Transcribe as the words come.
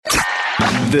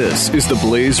This is the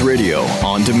Blaze Radio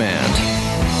on demand.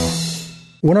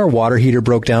 When our water heater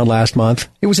broke down last month,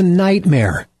 it was a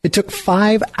nightmare. It took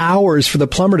 5 hours for the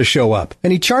plumber to show up,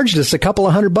 and he charged us a couple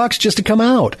of $100 just to come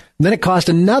out. And then it cost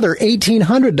another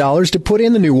 $1,800 to put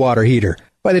in the new water heater.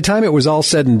 By the time it was all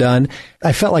said and done,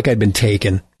 I felt like I'd been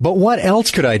taken. But what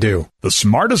else could I do? The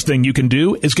smartest thing you can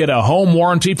do is get a home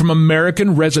warranty from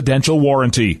American Residential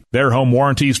Warranty. Their home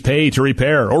warranties pay to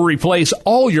repair or replace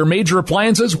all your major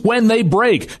appliances when they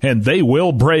break, and they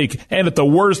will break, and at the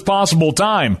worst possible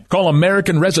time. Call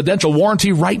American Residential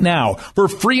Warranty right now for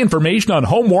free information on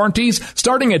home warranties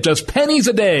starting at just pennies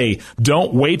a day.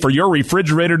 Don't wait for your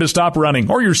refrigerator to stop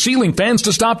running or your ceiling fans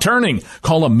to stop turning.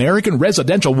 Call American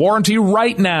Residential Warranty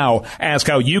right now. Ask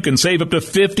how you can save up to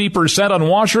 50% on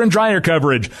washer and dryer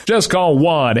coverage. Just call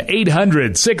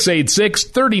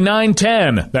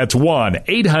 1-800-686-3910. That's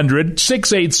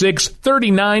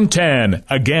 1-800-686-3910.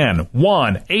 Again,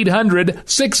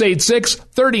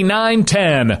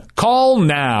 1-800-686-3910. Call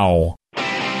now.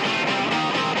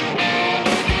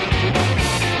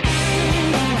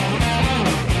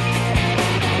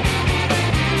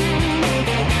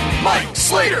 Mike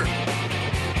Slater.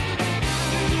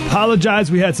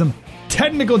 Apologize, we had some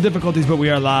technical difficulties, but we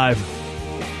are live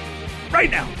right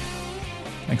now.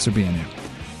 Thanks for being here.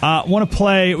 Want to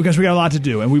play, because we got a lot to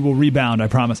do, and we will rebound, I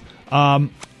promise. I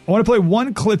want to play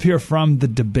one clip here from the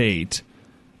debate.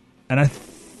 And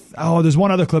there's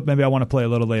one other clip maybe I want to play a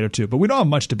little later, too. But we don't have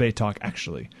much debate talk,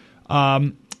 actually.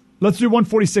 Let's do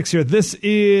 146 here. This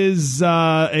is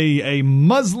a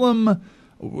Muslim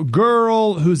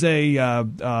girl who's a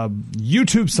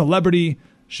YouTube celebrity.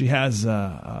 She has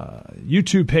a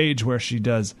YouTube page where she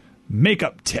does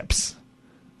makeup tips.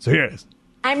 So here it is.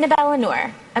 I'm Nabila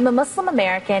Noor. I'm a Muslim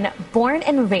American born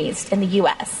and raised in the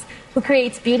U.S. who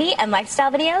creates beauty and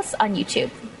lifestyle videos on YouTube.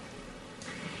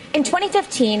 In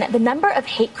 2015, the number of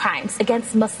hate crimes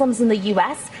against Muslims in the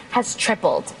U.S. has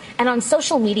tripled. And on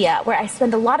social media, where I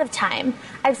spend a lot of time,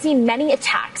 I've seen many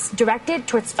attacks directed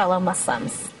towards fellow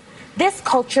Muslims. This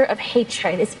culture of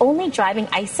hatred is only driving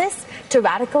ISIS to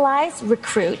radicalize,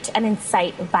 recruit, and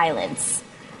incite violence.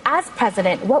 As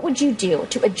president, what would you do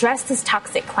to address this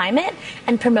toxic climate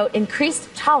and promote increased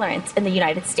tolerance in the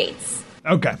United States?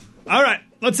 Okay. All right.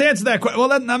 Let's answer that question.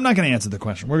 Well, I'm not going to answer the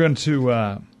question. We're going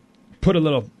to put a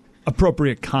little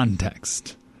appropriate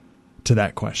context to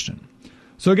that question.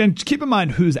 So again, keep in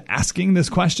mind who's asking this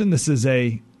question. This is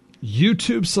a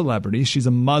YouTube celebrity. She's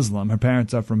a Muslim. Her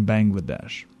parents are from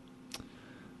Bangladesh.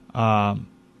 And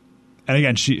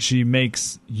again, she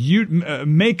makes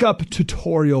makeup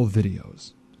tutorial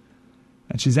videos.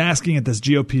 And she's asking at this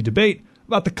GOP debate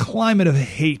about the climate of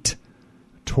hate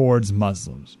towards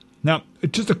Muslims. Now,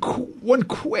 just one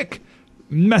quick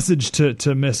message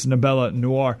to Miss Nabila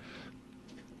Noor.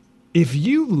 If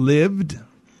you lived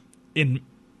in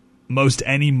most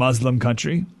any Muslim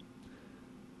country,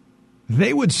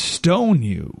 they would stone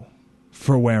you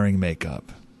for wearing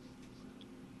makeup.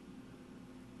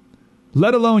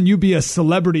 Let alone you be a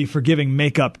celebrity for giving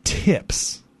makeup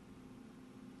tips.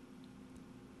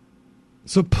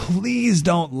 So please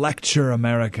don't lecture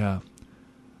America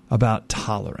about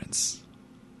tolerance.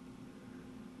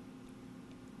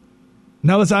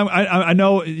 Now, listen, I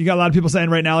know you got a lot of people saying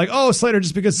right now, like, oh, Slater,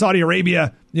 just because Saudi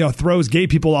Arabia, throws gay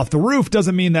people off the roof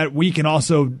doesn't mean that we can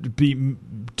also be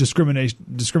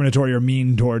discriminatory or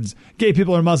mean towards gay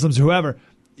people or Muslims or whoever.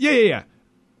 Yeah.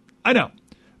 I know.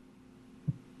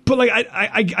 But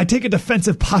I take a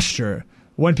defensive posture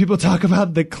when people talk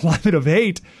about the climate of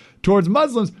hate towards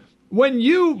Muslims. When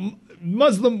you,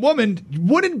 Muslim woman, you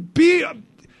wouldn't be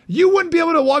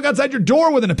able to walk outside your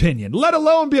door with an opinion, let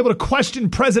alone be able to question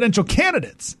presidential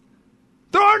candidates.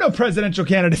 There are no presidential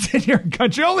candidates in your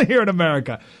country, only here in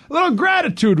America. A little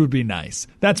gratitude would be nice.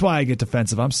 That's why I get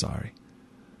defensive. I'm sorry.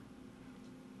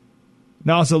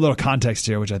 Now, also a little context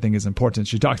here, which I think is important.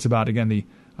 She talks about, again, the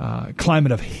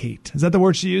climate of hate. Is that the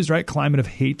word she used, right? Climate of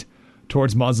hate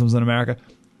towards Muslims in America.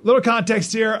 Little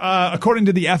context here. According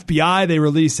to the FBI, they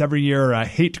release every year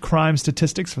hate crime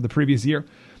statistics for the previous year.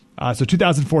 So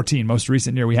 2014, most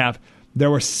recent year we have,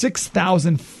 there were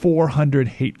 6,400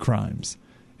 hate crimes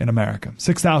in America.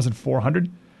 6,400.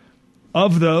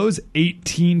 Of those,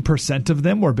 18% of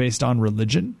them were based on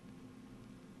religion.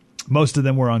 Most of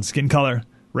them were on skin color,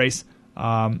 race,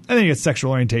 and then you get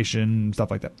sexual orientation, stuff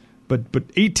like that. But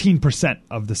 18%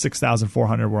 of the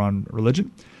 6,400 were on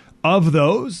religion. Of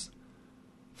those,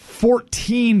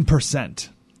 14%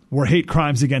 were hate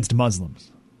crimes against Muslims.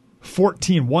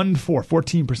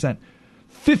 14%.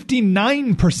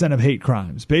 59% of hate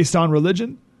crimes based on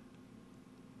religion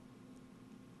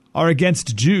are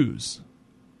against Jews.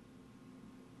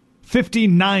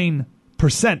 59%.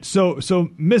 So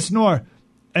Miss Noor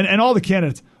and all the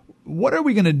candidates, what are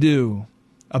we going to do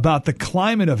about the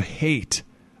climate of hate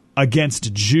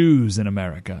against Jews in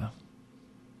America?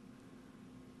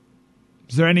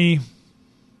 Is there any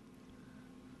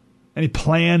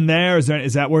plan there? Is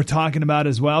that what we're talking about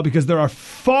as well? Because there are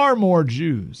far more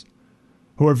Jews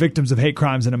who are victims of hate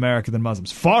crimes in America than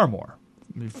Muslims. Far more.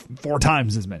 4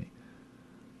 times as many.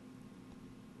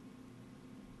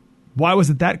 Why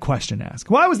wasn't that question asked?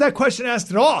 Why was that question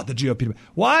asked at all at the GOP debate?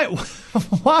 Why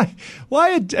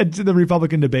at the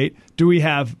Republican debate do we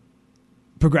have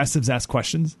progressives ask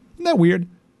questions? Isn't that weird?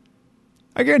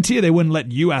 I guarantee you they wouldn't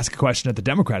let you ask a question at the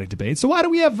Democratic debate. So why do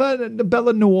we have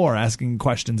Bella Noor asking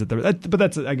questions at the? But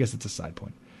that's I guess it's a side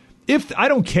point. If I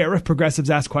don't care if progressives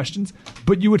ask questions,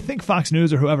 but you would think Fox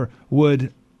News or whoever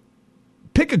would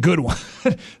pick a good one.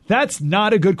 That's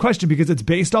not a good question because it's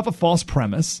based off a false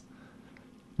premise,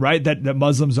 right? That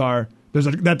Muslims are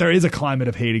that there is a climate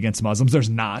of hate against Muslims. There's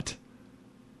not.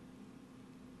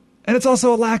 And it's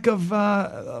also a lack of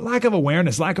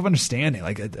awareness, lack of understanding,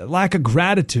 like a lack of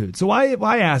gratitude. So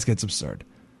why ask? It's absurd.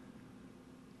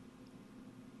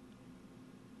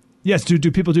 Yes, do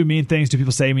people do mean things? Do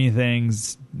people say mean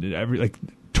things?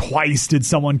 Twice did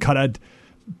someone cut a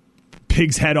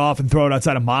pig's head off and throw it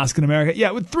outside a mosque in America? Yeah,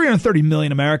 with 330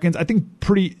 million Americans, I think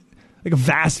a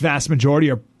vast majority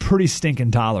are pretty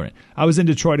stinking tolerant. I was in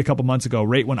Detroit a couple months ago,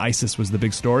 right when ISIS was the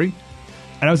big story.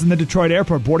 And I was in the Detroit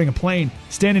airport boarding a plane.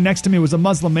 Standing next to me was a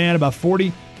Muslim man, about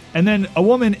 40, and then a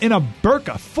woman in a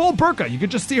burqa, full burqa. You could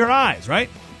just see her eyes, right?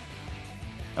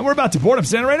 And we're about to board. I'm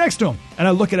standing right next to him. And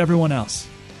I look at everyone else.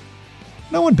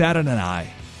 No one batted an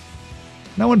eye.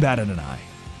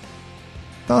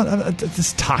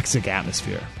 This toxic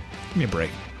atmosphere. Give me a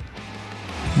break.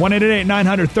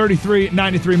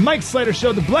 1-888-900-3393. Mike Slater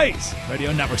Show, The Blaze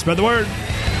Radio Network. Spread the word.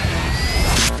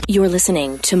 You're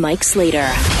listening to Mike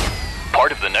Slater.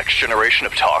 Part of the next generation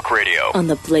of talk radio. On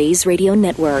the Blaze Radio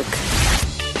Network.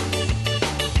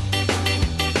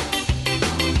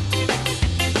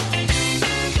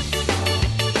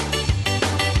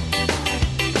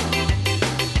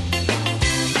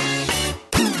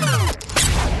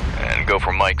 And go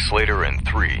for Mike Slater in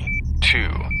 3, 2,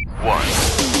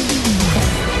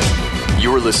 1.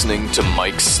 You're listening to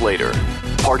Mike Slater.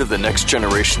 Part of the next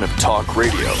generation of talk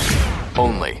radio.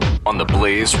 Only on the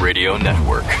Blaze Radio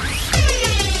Network.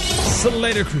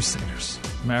 Slater Crusaders.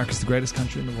 America's the greatest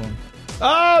country in the world.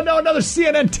 Oh, no, another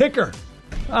CNN ticker.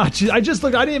 Oh, geez, I just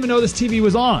looked. I didn't even know this TV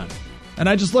was on. And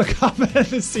I just look up and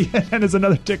the CNN is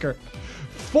another ticker.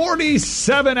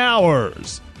 47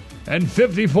 hours and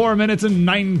 54 minutes and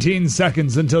 19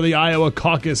 seconds until the Iowa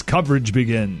caucus coverage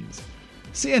begins.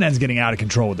 CNN's getting out of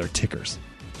control with their tickers.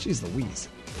 Jeez Louise.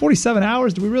 47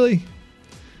 hours? Do we really?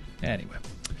 Anyway.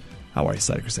 How are you,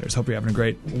 Slater Crusaders? Hope you're having a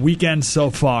great weekend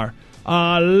so far.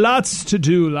 Lots to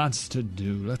do. Let's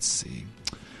see.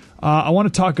 I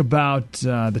want to talk about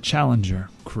the Challenger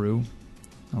crew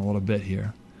a little bit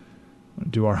here. I want to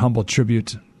do our humble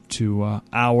tribute to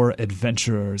our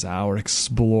adventurers, our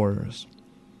explorers.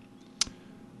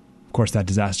 Of course, that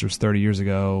disaster was 30 years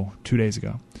ago, 2 days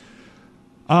ago.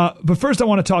 But first, I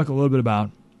want to talk a little bit about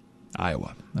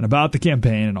Iowa and about the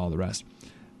campaign and all the rest.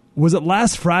 Was it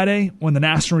last Friday when the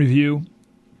National Review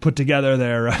put together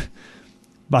their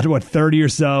about 30 or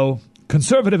so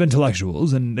conservative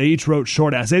intellectuals, and they each wrote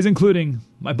short essays, including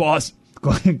my boss,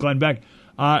 Glenn Beck.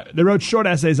 They wrote short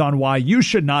essays on why you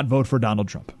should not vote for Donald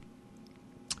Trump.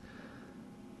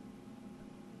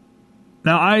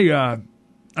 Now, I'm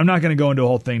not going to go into a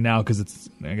whole thing now because it's,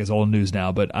 I guess, old news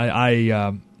now, but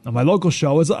I on my local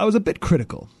show, I was a bit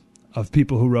critical of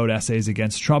people who wrote essays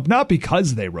against Trump, not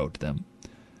because they wrote them,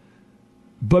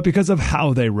 but because of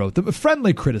how they wrote them.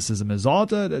 Friendly criticism is all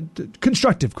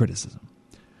constructive criticism.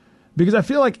 Because I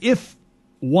feel like if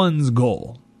one's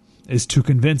goal is to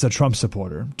convince a Trump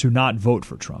supporter to not vote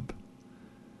for Trump,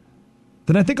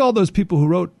 then I think all those people who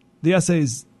wrote the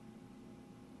essays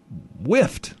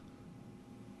whiffed.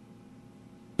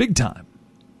 Big time.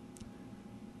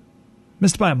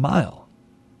 Missed by a mile.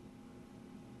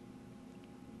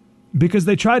 Because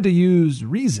they tried to use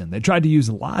reason. They tried to use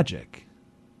logic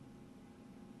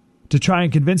to try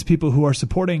and convince people who are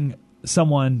supporting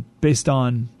someone based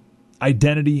on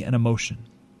identity and emotion.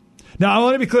 Now, I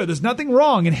want to be clear. There's nothing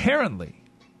wrong inherently.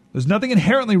 There's nothing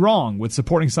inherently wrong with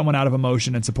supporting someone out of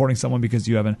emotion and supporting someone because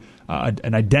you have an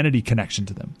identity connection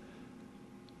to them.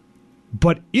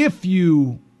 But if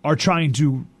you are trying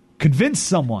to convince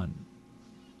someone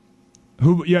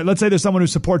who, let's say there's someone who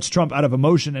supports Trump out of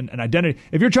emotion and identity.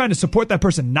 If you're trying to support that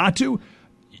person not to,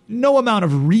 no amount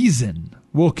of reason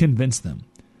will convince them.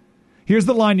 Here's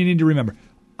the line you need to remember.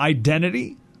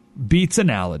 Identity beats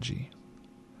analogy.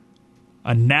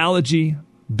 Analogy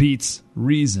beats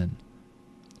reason.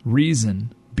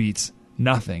 Reason beats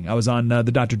nothing. I was on the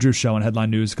Dr. Drew show on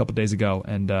Headline News a couple days ago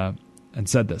and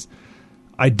said this.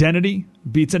 Identity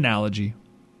beats analogy.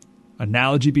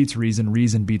 Analogy beats reason.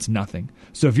 Reason beats nothing.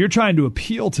 So if you're trying to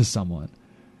appeal to someone,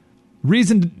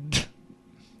 reason,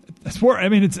 I don't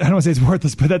want to say it's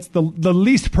worthless, but that's the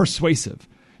least persuasive.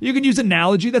 You can use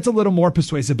analogy, that's a little more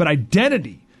persuasive, but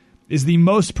identity is the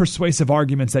most persuasive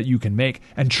arguments that you can make.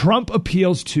 And Trump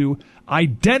appeals to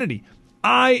identity.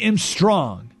 I am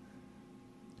strong.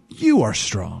 You are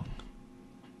strong.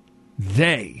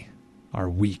 They are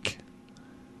weak.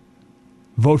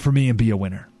 Vote for me and be a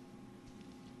winner.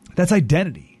 That's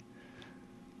identity.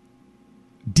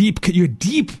 Deep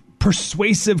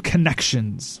persuasive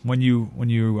connections when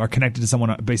you are connected to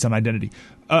someone based on identity.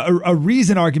 A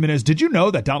reason argument is, did you know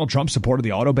that Donald Trump supported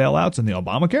the auto bailouts and the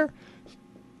Obamacare?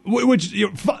 Which,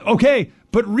 okay,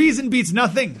 but reason beats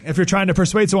nothing if you're trying to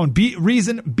persuade someone.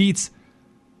 Reason beats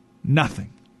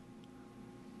nothing.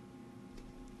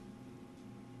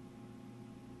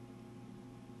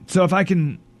 So if I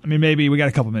can, maybe we got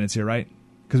a couple minutes here, right?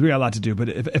 Because we got a lot to do. But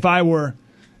if I were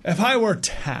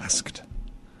tasked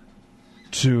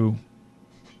to,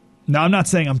 now I'm not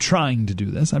saying I'm trying to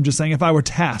do this. I'm just saying if I were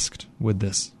tasked with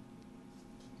this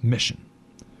mission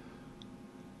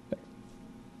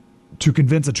to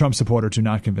convince a Trump supporter to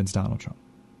not convince Donald Trump,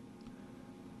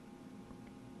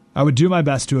 I would do my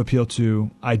best to appeal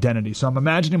to identity. So I'm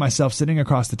imagining myself sitting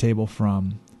across the table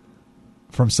from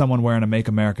someone wearing a Make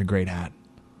America Great hat.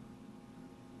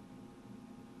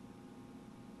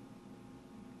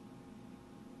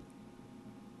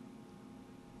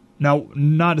 Now,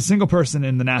 not a single person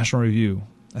in the National Review,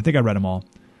 I think I read them all,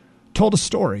 told a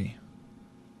story.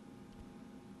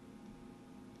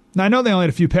 Now, I know they only had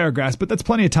a few paragraphs, but that's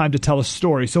plenty of time to tell a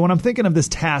story. So when I'm thinking of this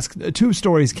task, two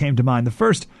stories came to mind. The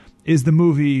first is the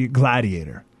movie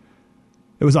Gladiator.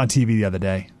 It was on TV the other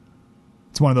day.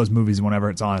 It's one of those movies,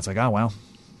 whenever it's on, it's like, oh, well,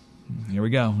 here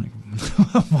we go.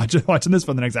 Watching this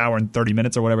for the next hour and 30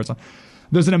 minutes or whatever it's on.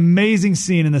 There's an amazing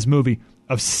scene in this movie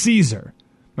of Caesar,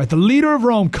 right, the leader of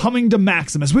Rome, coming to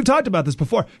Maximus. We've talked about this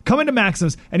before. Coming to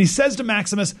Maximus, and he says to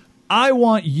Maximus, I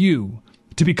want you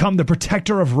to become the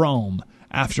protector of Rome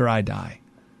after I die.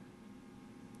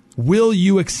 Will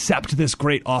you accept this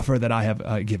great offer that I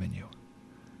have given you?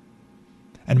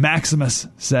 And Maximus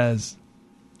says,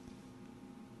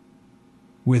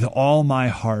 with all my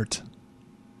heart,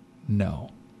 no.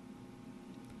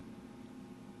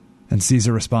 And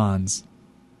Caesar responds,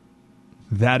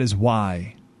 that is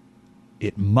why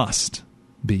it must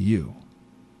be you.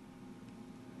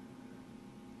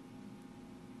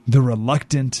 The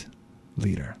reluctant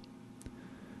leader.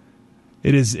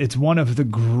 It's one of the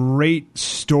great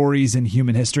stories in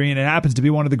human history, and it happens to be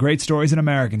one of the great stories in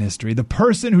American history. The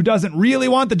person who doesn't really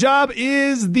want the job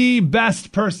is the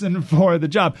best person for the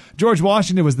job. George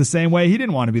Washington was the same way. He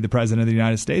didn't want to be the president of the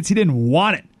United States. He didn't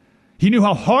want it. He knew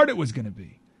how hard it was going to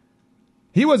be.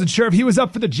 He wasn't sure if he was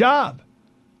up for the job.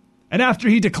 And after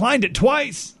he declined it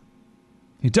twice,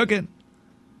 he took it.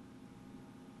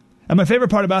 And my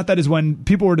favorite part about that is when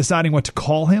people were deciding what to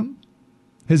call him.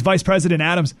 His vice president,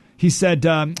 Adams, he said,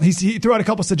 he threw out a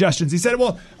couple suggestions. He said,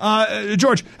 well,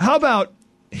 George, how about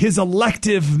His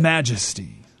Elective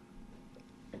Majesty?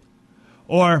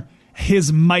 Or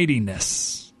His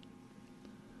Mightiness?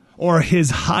 Or His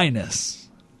Highness?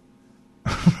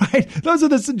 Right? Those are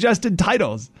the suggested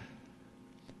titles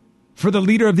for the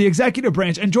leader of the executive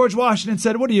branch. And George Washington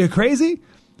said, what are you, crazy?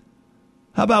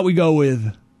 How about we go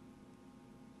with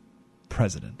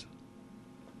President?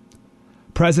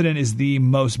 President is the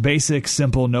most basic,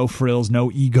 simple, no frills, no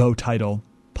ego title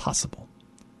possible.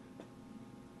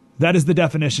 That is the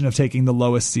definition of taking the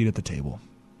lowest seat at the table.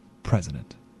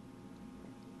 President.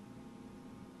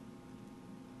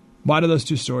 Why do those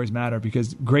two stories matter?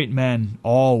 Because great men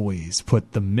always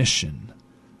put the mission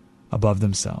above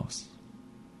themselves.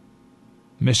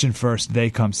 Mission first, they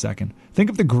come second. Think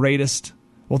of the greatest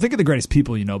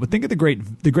people you know, but think of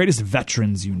the greatest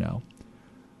veterans you know.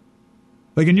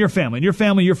 Like in your family,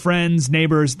 your friends,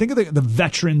 neighbors, think of the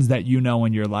veterans that you know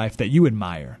in your life that you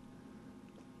admire.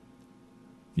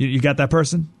 You got that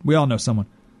person? We all know someone.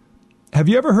 Have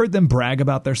you ever heard them brag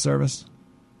about their service?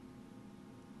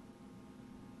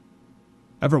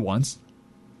 Ever once?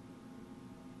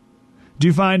 Do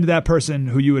you find that person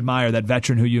who you admire, that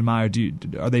veteran who you admire,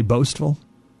 are they boastful?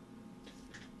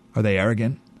 Are they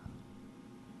arrogant?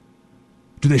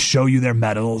 Do they show you their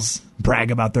medals,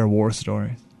 brag about their war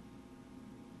stories?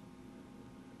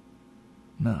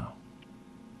 No.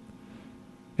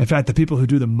 In fact, the people who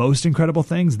do the most incredible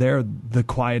things, they're the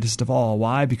quietest of all.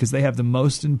 Why? Because they have the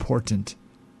most important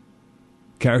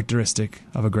characteristic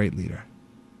of a great leader.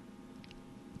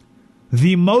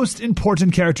 The most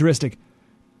important characteristic.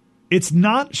 It's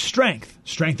not strength.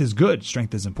 Strength is good.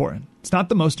 Strength is important. It's not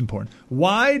the most important.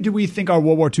 Why do we think our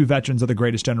World War II veterans are the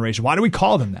greatest generation? Why do we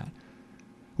call them that?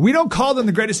 We don't call them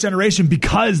the greatest generation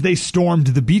because they stormed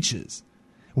the beaches.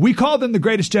 We call them the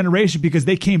greatest generation because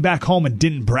they came back home and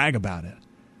didn't brag about it.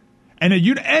 And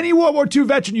any World War II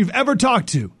veteran you've ever talked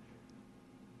to,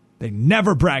 they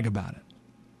never brag about it.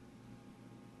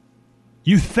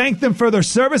 You thank them for their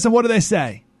service, and what do they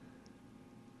say?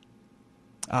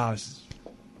 Oh, I was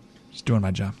just doing my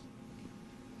job.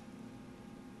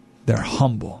 They're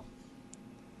humble.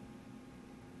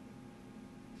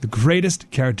 The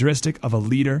greatest characteristic of a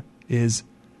leader is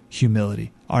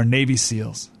humility. Our Navy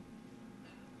SEALs.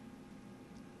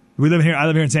 I live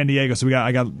here in San Diego, so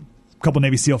I got a couple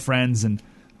Navy SEAL friends, and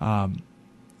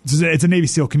it's a Navy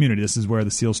SEAL community. This is where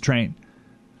the SEALs train,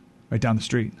 right down the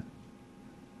street.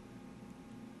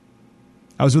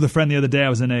 I was with a friend the other day. I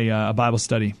was in a Bible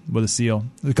study with a SEAL.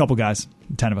 There's a couple guys,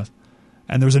 10 of us.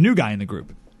 And there was a new guy in the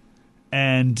group.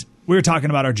 And we were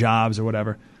talking about our jobs or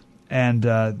whatever. And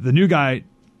the new guy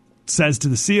says to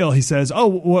the SEAL, he says, oh,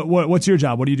 what's your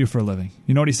job? What do you do for a living?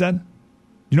 You know what he said?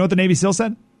 You know what the Navy SEAL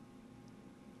said?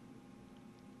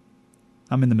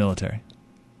 I'm in the military.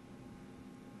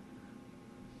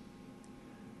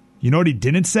 You know what he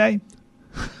didn't say?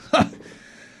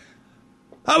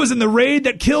 I was in the raid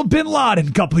that killed bin Laden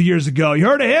a couple of years ago. You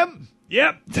heard of him?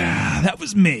 Yep, that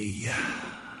was me.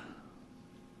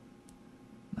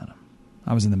 No.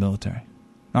 I was in the military.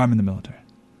 I'm in the military.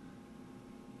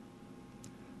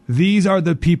 These are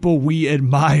the people we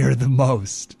admire the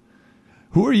most.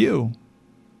 Who are you?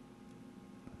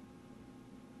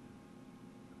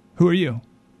 Who are you?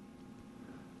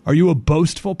 Are you a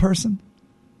boastful person?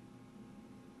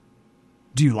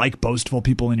 Do you like boastful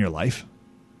people in your life?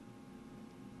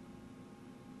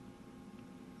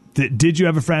 Did you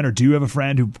have a friend, or do you have a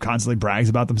friend who constantly brags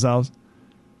about themselves?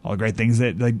 All the great things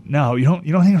that, like, no, you don't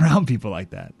hang around people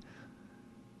like that.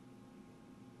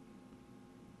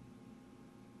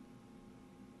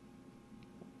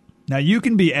 Now, you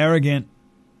can be arrogant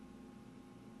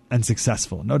and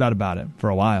successful, no doubt about it, for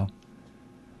a while.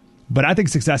 But I think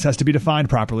success has to be defined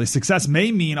properly. Success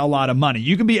may mean a lot of money.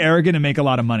 You can be arrogant and make a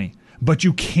lot of money, but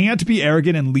you can't be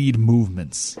arrogant and lead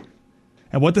movements.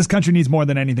 And what this country needs more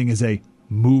than anything is a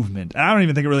movement. I don't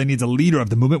even think it really needs a leader of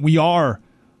the movement. We are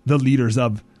the leaders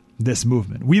of this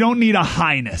movement. We don't need a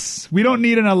highness. We don't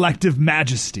need an elective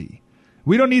majesty.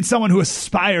 We don't need someone who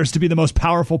aspires to be the most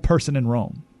powerful person in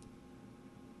Rome.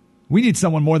 We need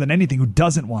someone more than anything who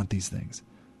doesn't want these things.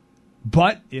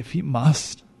 But if he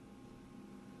must,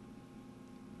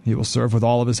 he will serve with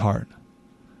all of his heart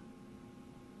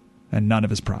and none of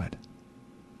his pride.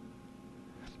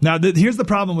 Now, here's the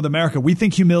problem with America. We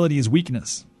think humility is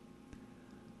weakness.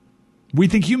 We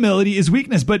think humility is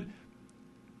weakness, but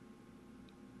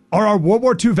are our World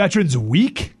War II veterans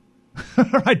weak?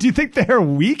 Right? Do you think they're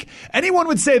weak? Anyone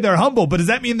would say they're humble, but does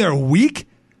that mean they're weak?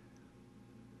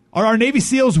 Are our Navy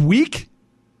SEALs weak?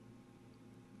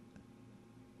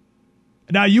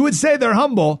 Now, you would say they're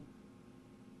humble,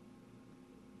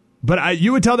 but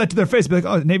you would tell that to their face, be like,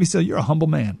 oh, Navy SEAL, you're a humble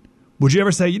man. Would you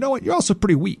ever say, you know what, you're also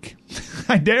pretty weak?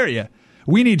 I dare you.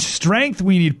 We need strength,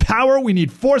 we need power, we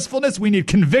need forcefulness, we need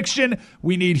conviction,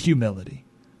 we need humility.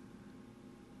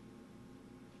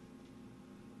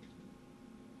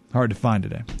 Hard to find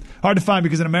today. Hard to find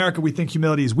because in America we think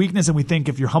humility is weakness, and we think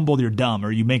if you're humble, you're dumb,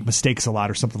 or you make mistakes a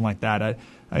lot or something like that. I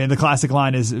mean, the classic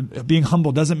line is, being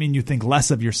humble doesn't mean you think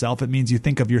less of yourself, it means you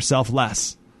think of yourself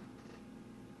less.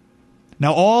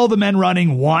 Now, all the men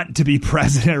running want to be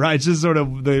president, right? It's just sort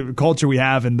of the culture we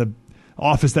have in the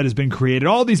office that has been created.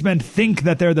 All these men think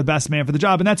that they're the best man for the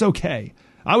job, and that's okay.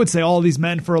 I would say all these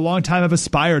men for a long time have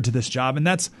aspired to this job, and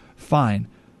that's fine.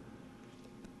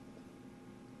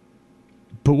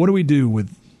 But what do we do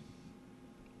with...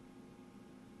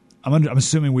 I'm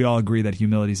assuming we all agree that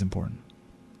humility is important.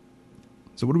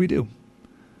 So what do we do?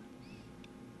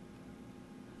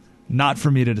 Not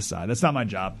for me to decide. That's not my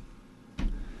job.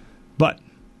 But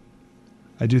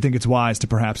I do think it's wise to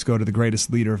perhaps go to the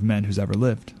greatest leader of men who's ever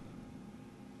lived.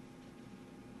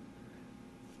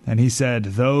 And he said,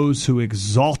 those who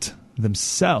exalt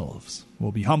themselves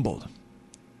will be humbled,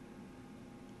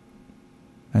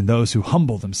 and those who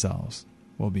humble themselves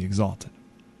will be exalted.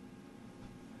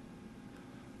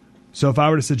 So if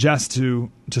I were to suggest to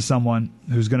someone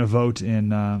who's going to vote in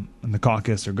the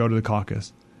caucus or go to the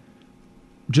caucus,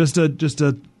 just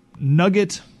a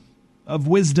nugget of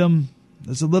wisdom,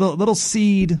 There's a little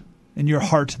seed in your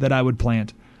heart that I would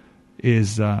plant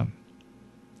is the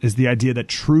idea that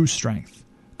true strength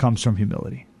comes from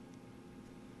humility.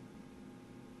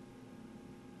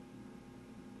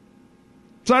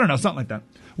 So I don't know, something like that.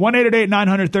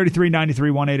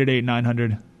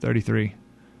 1-888-900-3393,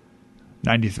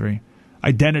 1-888-900-3393.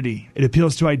 Identity. It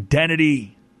appeals to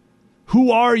identity.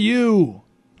 Who are you?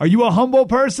 Are you a humble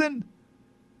person?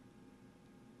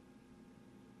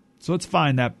 So let's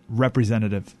find that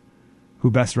representative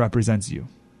who best represents you.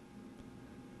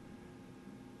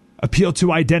 Appeal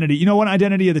to identity. You know, one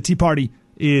identity of the Tea Party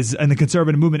is, and the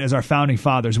conservative movement, is our founding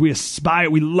fathers. We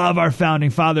love our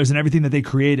founding fathers and everything that they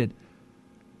created.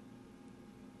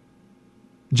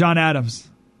 John Adams,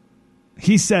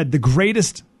 he said the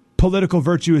greatest political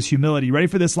virtue is humility. Ready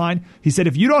for this line? He said,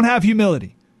 if you don't have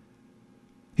humility,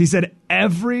 he said,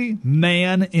 every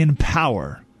man in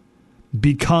power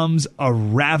becomes a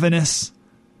ravenous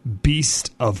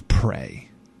beast of prey.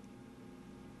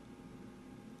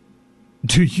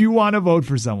 Do you want to vote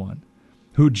for someone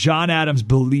who John Adams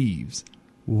believes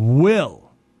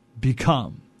will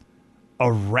become a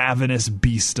ravenous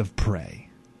beast of prey?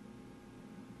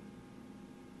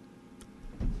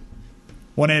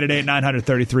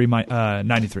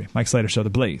 1-888-900-3393. Mike Slater Show, the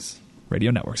Blaze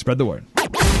Radio Network. Spread the word.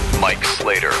 Mike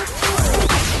Slater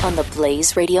on the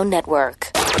Blaze Radio Network.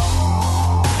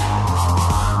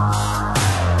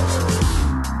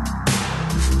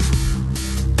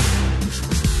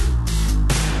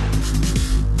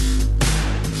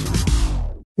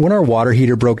 When our water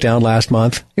heater broke down last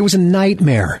month, it was a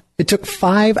nightmare. It took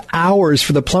 5 hours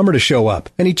for the plumber to show up,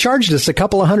 and he charged us a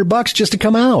couple of $100 just to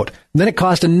come out. And then it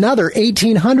cost another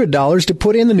 $1,800 to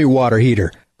put in the new water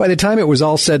heater. By the time it was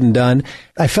all said and done,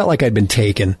 I felt like I'd been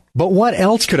taken. But what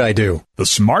else could I do? The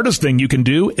smartest thing you can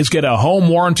do is get a home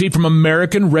warranty from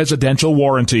American Residential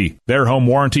Warranty. Their home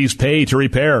warranties pay to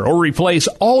repair or replace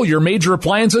all your major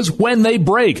appliances when they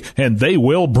break, and they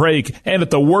will break, and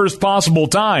at the worst possible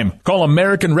time. Call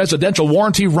American Residential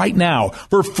Warranty right now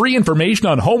for free information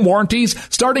on home warranties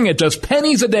starting at just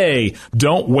pennies a day.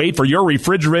 Don't wait for your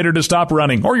refrigerator to stop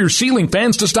running or your ceiling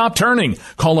fans to stop turning.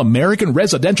 Call American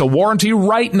Residential Warranty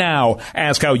right now.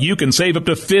 Ask how you can save up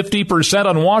to 50%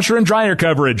 on washer and dryer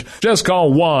coverage. Just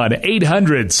call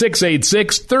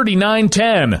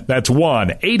 1-800-686-3910. That's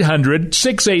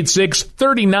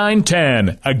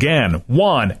 1-800-686-3910. Again,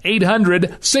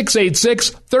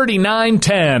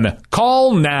 1-800-686-3910.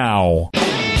 Call now.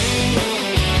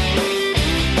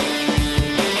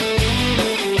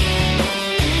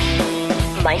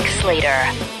 Mike Slater.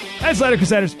 Hi, Slater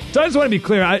Crusaders. So I just want to be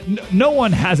clear. No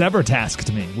one has ever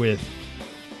tasked me with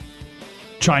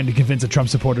trying to convince a Trump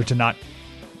supporter to not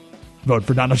vote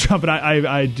for Donald Trump, and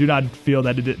I do not feel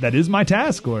that that is my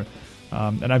task, and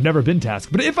I've never been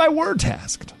tasked. But if I were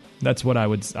tasked, that's what I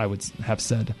would have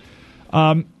said.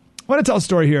 I want to tell a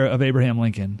story here of Abraham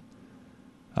Lincoln.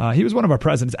 He was one of our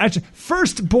presidents, actually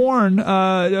first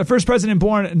president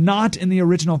born not in the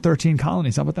original 13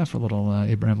 colonies. How about that for a little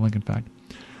Abraham Lincoln fact?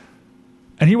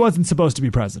 And he wasn't supposed to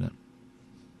be president.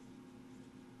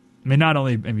 I mean, not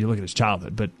only you look at his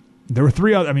childhood, but there were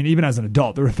three other, even as an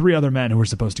adult, there were three other men who were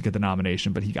supposed to get the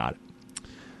nomination, but he got it.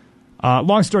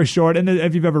 Long story short, and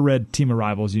if you've ever read Team of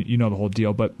Rivals, you know the whole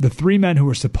deal, but the three men who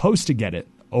were supposed to get it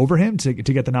over him to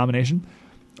get the nomination,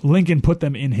 Lincoln put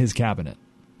them in his cabinet.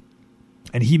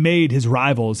 And he made his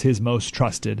rivals his most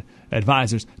trusted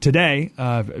advisors. Today,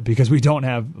 because we don't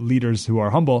have leaders who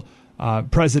are humble,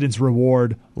 presidents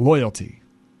reward loyalty.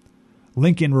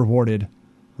 Lincoln rewarded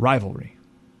rivalry.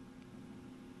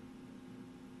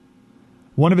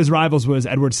 One of his rivals was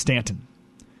Edward Stanton,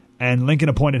 and Lincoln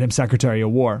appointed him Secretary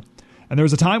of War. And there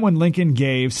was a time when Lincoln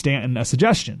gave Stanton a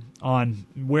suggestion on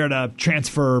where to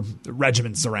transfer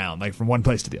regiments around, like from one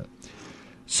place to the other.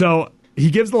 So he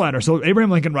gives the letter. So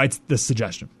Abraham Lincoln writes this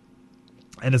suggestion,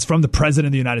 and it's from the President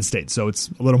of the United States, so it's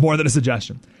a little more than a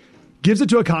suggestion. Gives it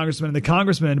to a congressman, and the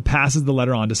congressman passes the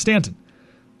letter on to Stanton.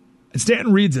 And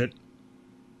Stanton reads it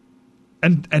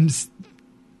and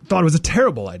thought it was a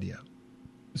terrible idea.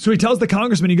 So he tells the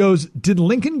congressman, he goes, "Did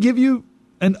Lincoln give you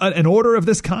an order of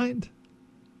this kind?"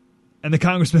 And the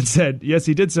congressman said, "Yes,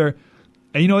 he did, sir."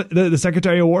 And you know what the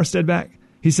Secretary of War said back?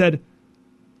 He said,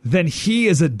 "Then he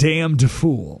is a damned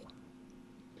fool."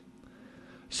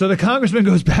 So the congressman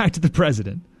goes back to the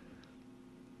president,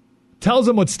 tells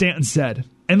him what Stanton said,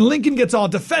 and Lincoln gets all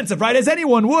defensive, right? As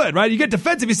anyone would, right? You get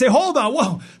defensive, you say, hold on,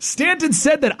 whoa, Stanton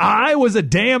said that I was a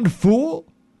damned fool?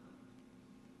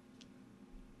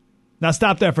 Now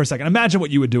stop there for a second. Imagine what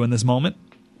you would do in this moment.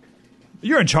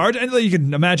 You're in charge, and you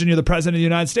can imagine you're the president of the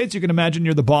United States. You can imagine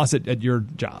you're the boss at your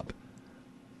job.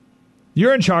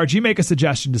 You're in charge. You make a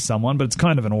suggestion to someone, but it's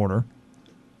kind of an order.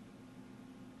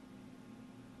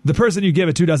 The person you give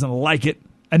it to doesn't like it.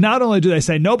 And not only do they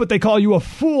say no, but they call you a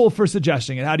fool for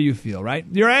suggesting it. How do you feel, right?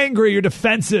 You're angry. You're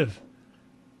defensive.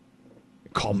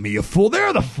 Call me a fool.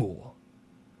 They're the fool.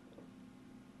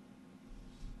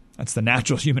 That's the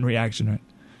natural human reaction, right?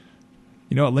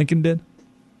 You know what Lincoln did?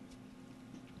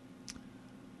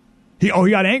 He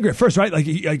got angry at first,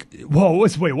 right? Whoa,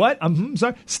 wait, what? I'm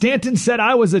sorry. Stanton said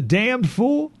I was a damned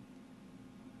fool.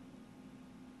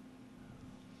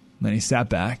 Then he sat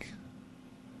back,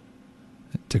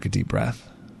 took a deep breath,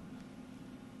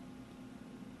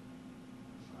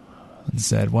 and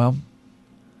said, well,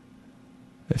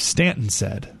 if Stanton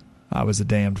said I was a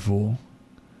damned fool,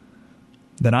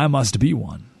 then I must be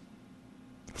one,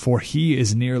 for he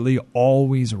is nearly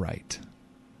always right.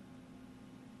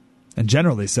 And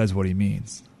generally says what he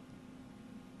means.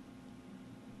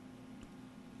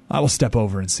 I will step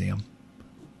over and see him.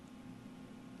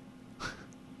 Isn't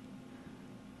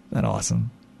that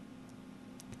awesome?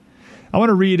 I want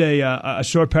to read a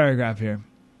short paragraph here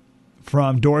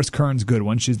from Doris Kearns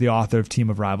Goodwin. She's the author of Team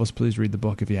of Rivals. Please read the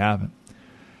book if you haven't.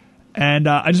 And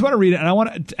I just want to read it. And I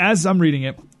want to, as I'm reading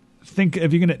it, think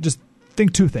if you're going to just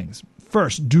think two things.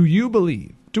 First, do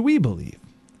we believe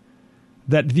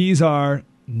that these are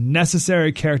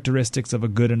necessary characteristics of a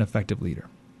good and effective leader?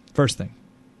 First thing.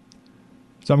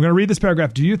 So I'm going to read this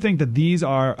paragraph. Do you think that these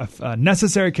are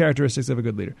necessary characteristics of a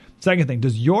good leader? Second thing,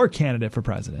 does your candidate for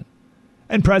president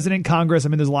and president, Congress, I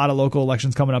mean, there's a lot of local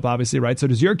elections coming up, obviously, right? So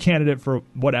does your candidate for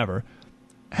whatever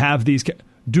have these?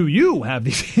 Do you have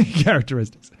these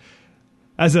characteristics?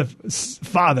 As a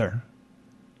father,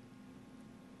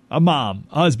 a mom,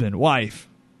 husband, wife,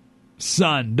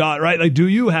 son, daughter, right? Like, do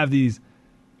you have these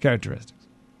characteristics?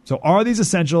 So are these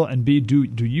essential? And B,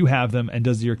 do you have them? And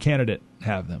does your candidate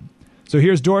have them? So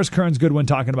here's Doris Kearns Goodwin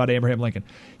talking about Abraham Lincoln.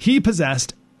 He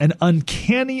possessed an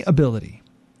uncanny ability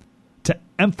to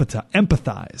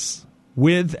empathize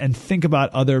with and think about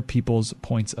other people's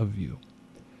points of view.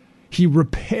 He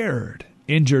repaired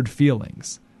injured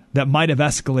feelings that might have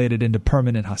escalated into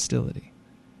permanent hostility.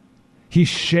 He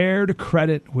shared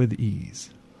credit with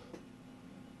ease.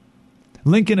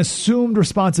 Lincoln assumed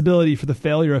responsibility for the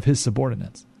failure of his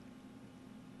subordinates.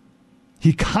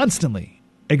 He constantly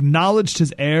acknowledged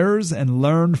his errors and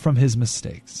learned from his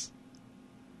mistakes.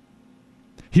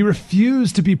 He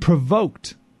refused to be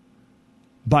provoked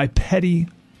by petty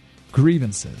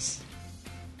grievances.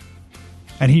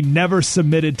 And he never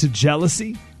submitted to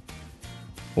jealousy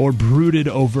or brooded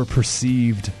over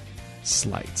perceived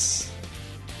slights.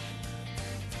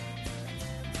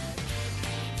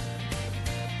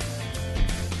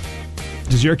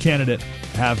 Does your candidate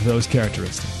have those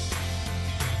characteristics?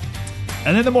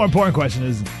 And then the more important question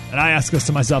is, and I ask this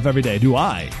to myself every day, do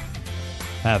I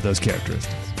have those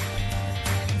characteristics?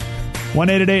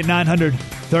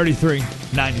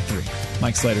 1-888-900-3393.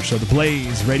 Mike Slater Show, the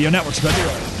Blaze Radio Network. Spread the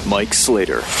word. Mike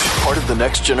Slater, part of the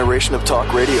next generation of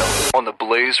talk radio on the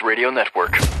Blaze Radio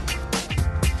Network.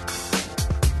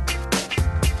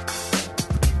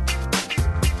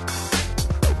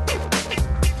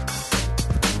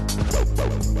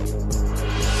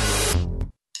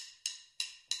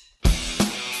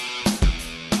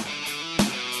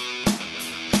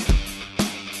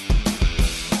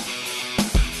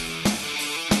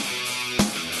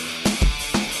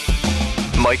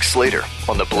 Mike Slater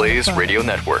on the Blaze Radio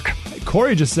Network.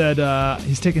 Corey just said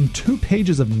he's taken 2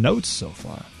 pages of notes so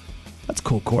far. That's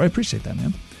cool, Corey. I appreciate that,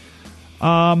 man.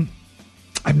 I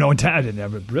have no intent. I didn't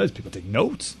ever realize people take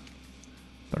notes.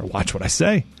 Better watch what I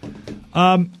say.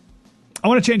 I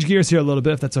want to change gears here a little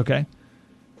bit, if that's okay.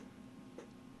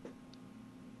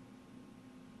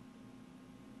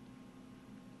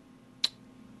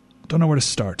 Don't know where to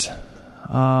start.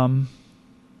 30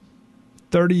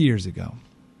 years ago.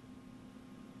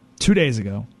 2 days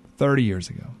ago, 30 years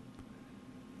ago,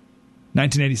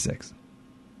 1986.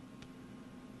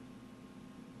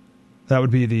 That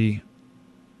would be the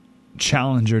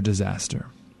Challenger disaster.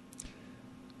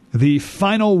 The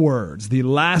final words, the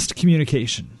last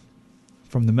communication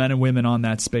from the men and women on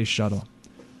that space shuttle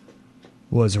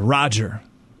was, Roger,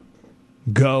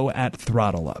 go at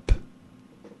throttle up.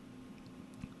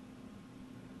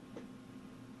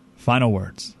 Final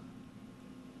words.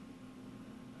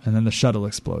 And then the shuttle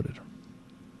exploded.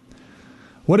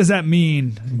 What does that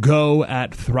mean, go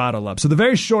at throttle up? So the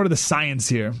very short of the science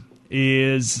here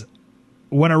is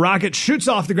when a rocket shoots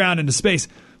off the ground into space,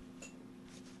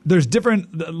 there's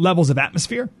different levels of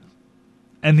atmosphere,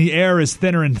 and the air is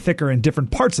thinner and thicker in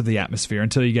different parts of the atmosphere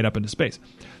until you get up into space.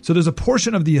 So there's a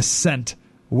portion of the ascent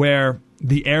where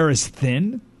the air is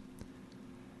thin,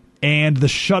 and the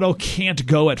shuttle can't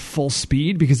go at full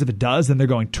speed, because if it does, then they're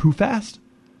going too fast,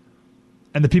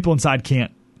 and the people inside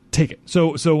can't take it.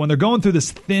 So when they're going through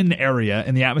this thin area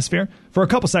in the atmosphere, for a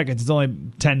couple seconds, it's only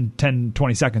 10,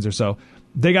 20 seconds or so,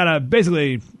 they got to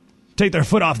basically take their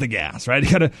foot off the gas, right? You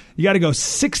got to go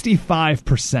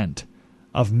 65%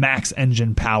 of max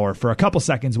engine power for a couple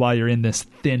seconds while you're in this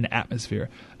thin atmosphere.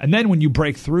 And then when you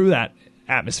break through that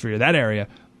atmosphere, that area,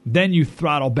 then you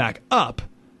throttle back up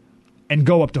and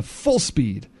go up to full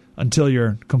speed until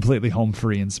you're completely home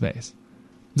free in space.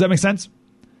 Does that make sense?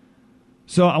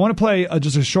 So I want to play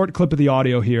just a short clip of the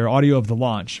audio here, audio of the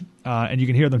launch, and you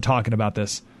can hear them talking about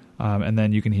this, and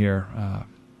then you can hear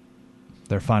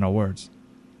their final words.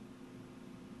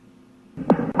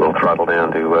 We'll throttle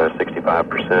down to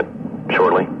 65%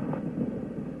 shortly.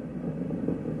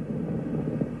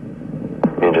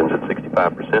 Engines at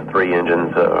 65%, 3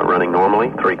 engines running normally,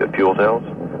 3 good fuel cells,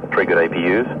 3 good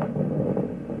APUs.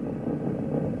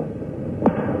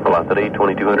 Velocity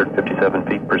 2,257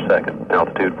 feet per second.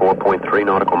 Altitude 4.3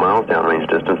 nautical miles. Downrange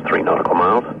distance 3 nautical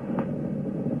miles.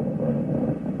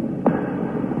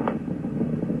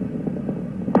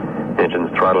 Engines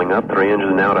throttling up. 3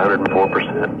 engines now at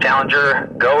 104%.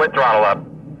 Challenger, go at throttle up.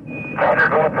 Challenger,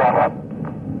 go at throttle up.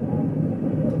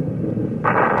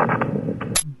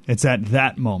 It's at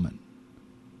that moment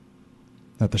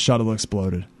that the shuttle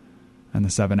exploded and the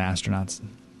 7 astronauts.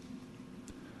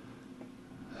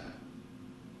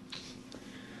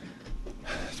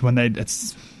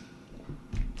 It's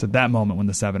at that moment when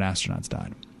the 7 astronauts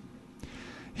died.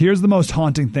 Here's the most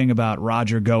haunting thing about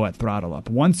Roger, go at throttle up.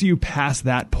 Once you pass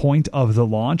that point of the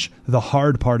launch, the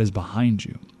hard part is behind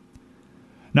you.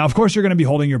 Now, of course, you're going to be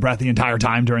holding your breath the entire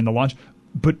time during the launch,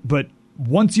 but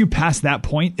once you pass that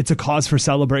point, it's a cause for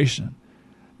celebration.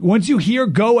 Once you hear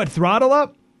go at throttle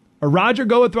up, or Roger,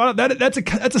 go at throttle up, that's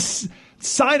a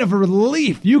sign of a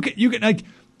relief. You can like...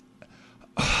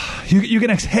 You can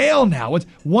exhale now.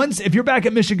 If you're back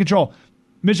at Mission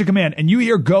Command, and you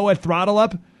hear go at throttle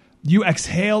up, you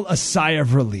exhale a sigh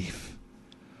of relief.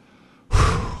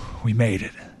 Whew, we made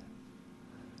it.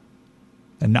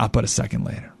 And not but a second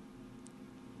later,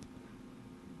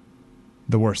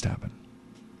 the worst happened.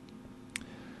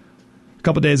 A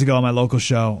couple days ago on my local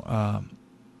show,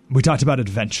 we talked about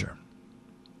adventure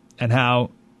and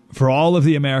how for all of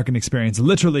the American experience,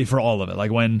 literally for all of it,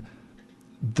 like when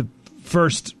the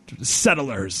first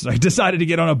settlers decided to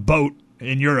get on a boat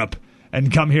in Europe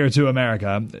and come here to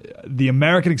America, the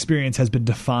American experience has been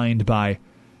defined by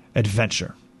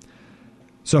adventure.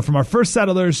 So from our first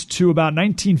settlers to about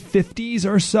 1950s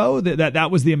or so,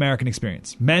 that was the American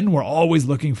experience. Men were always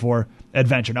looking for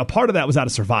adventure. Now, part of that was out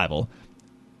of survival,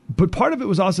 but part of it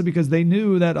was also because they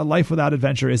knew that a life without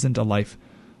adventure isn't a life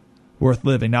worth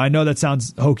living. Now, I know that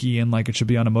sounds hokey and like it should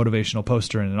be on a motivational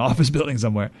poster in an office building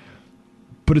somewhere,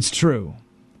 but it's true.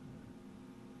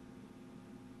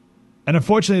 And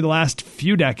unfortunately, the last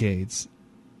few decades,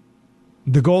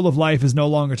 the goal of life is no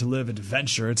longer to live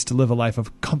adventure. It's to live a life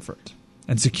of comfort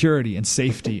and security and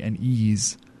safety and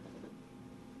ease.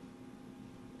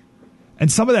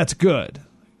 And some of that's good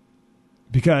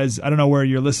because I don't know where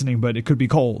you're listening, but it could be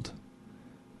cold.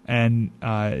 And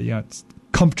it's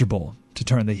comfortable to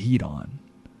turn the heat on.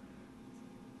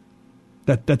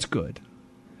 That's good.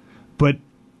 But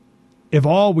if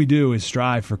all we do is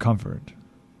strive for comfort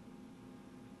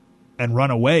and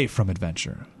run away from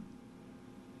adventure,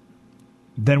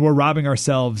 then we're robbing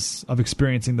ourselves of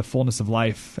experiencing the fullness of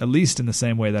life, at least in the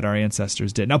same way that our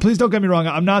ancestors did. Now, please don't get me wrong.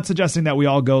 I'm not suggesting that we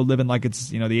all go living like it's,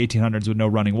 the 1800s with no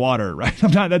running water, right?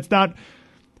 That's not.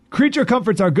 Creature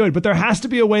comforts are good, but there has to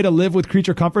be a way to live with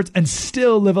creature comforts and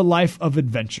still live a life of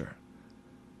adventure.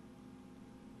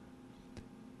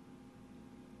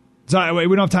 So we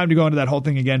don't have time to go into that whole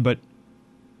thing again, but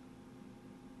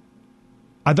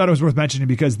I thought it was worth mentioning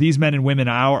because these men and women,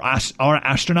 our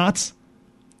astronauts,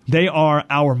 they are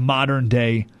our modern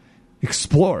day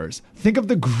explorers. Think of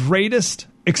the greatest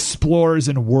explorers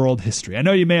in world history. I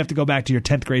know you may have to go back to your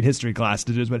 10th grade history class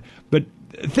to do this, but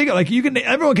think like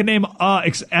everyone can name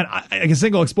a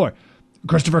single explorer.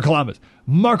 Christopher Columbus,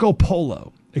 Marco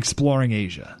Polo exploring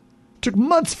Asia. Took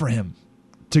months for him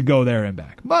to go there and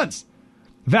back. Months.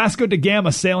 Vasco da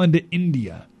Gama sailing to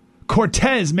India.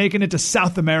 Cortez making it to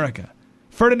South America.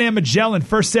 Ferdinand Magellan,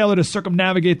 first sailor to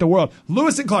circumnavigate the world.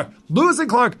 Lewis and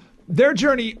Clark, their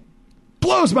journey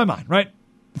blows my mind, right?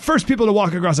 First people to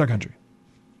walk across our country.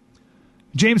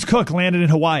 James Cook landed in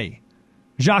Hawaii.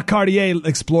 Jacques Cartier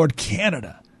explored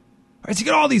Canada. All right, so you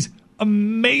got all these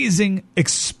amazing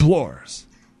explorers.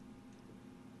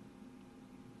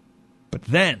 But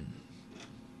then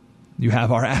you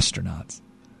have our astronauts.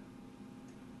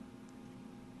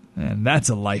 And that's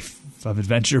a life of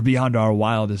adventure beyond our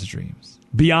wildest dreams.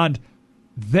 Beyond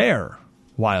their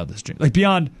wildest dreams. Like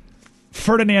beyond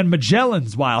Ferdinand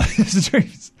Magellan's wildest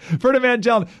dreams. Ferdinand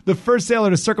Magellan, the first sailor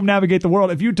to circumnavigate the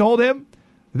world. If you told him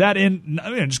that in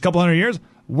just a couple hundred years,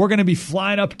 we're going to be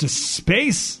flying up to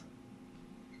space.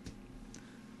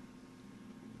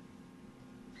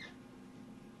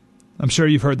 I'm sure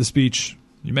you've heard the speech,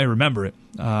 you may remember it,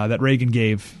 that Reagan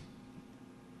gave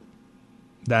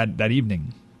that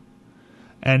evening.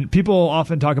 And people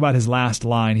often talk about his last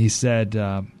line. He said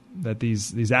that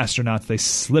these astronauts, they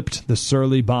slipped the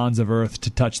surly bonds of Earth to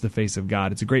touch the face of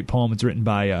God. It's a great poem. It's written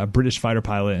by a British fighter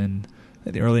pilot in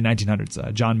the early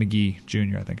 1900s, John McGee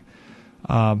Jr., I think.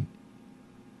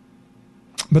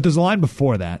 But there's a line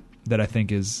before that I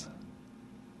think is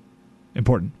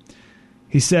important.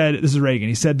 He said, this is Reagan,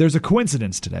 he said, "There's a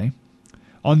coincidence today.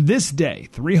 On this day,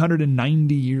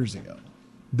 390 years ago,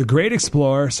 the great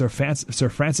explorer Sir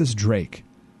Francis Drake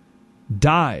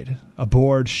died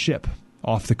aboard ship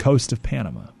off the coast of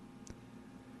Panama.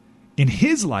 In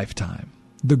his lifetime,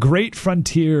 the great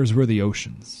frontiers were the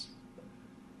oceans.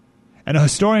 And a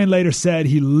historian later said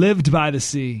he lived by the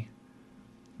sea,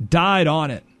 died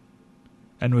on it,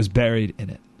 and was buried in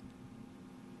it."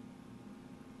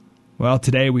 Well,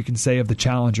 today we can say of the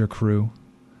Challenger crew,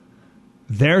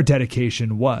 their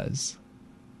dedication was,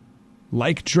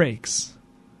 like Drake's,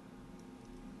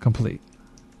 complete.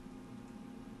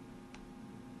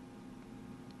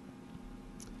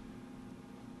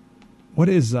 What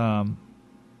is, hold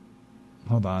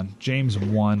on, James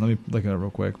 1. Let me look at it real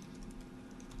quick.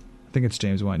 I think it's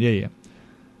James 1. Yeah.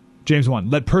 James 1.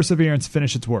 Let perseverance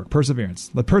finish its work. Perseverance.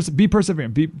 Be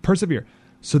perseverant. Persevere,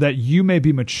 so that you may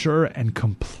be mature and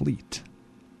complete,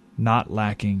 not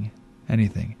lacking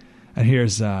anything. And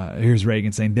here's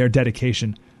Reagan saying their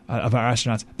dedication of our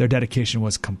astronauts, their dedication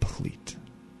was complete.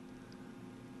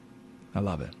 I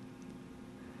love it.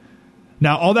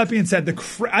 Now, all that being said,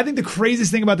 I think the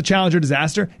craziest thing about the Challenger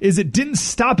disaster is it didn't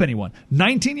stop anyone.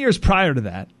 19 years prior to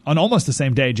that, on almost the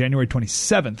same day, January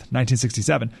 27th,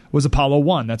 1967, was Apollo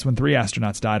 1. That's when 3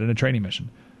 astronauts died in a training mission.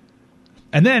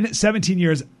 And then 17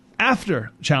 years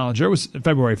after Challenger, was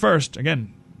February 1st,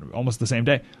 again, almost the same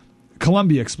day,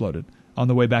 Columbia exploded on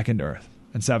the way back into Earth,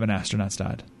 and 7 astronauts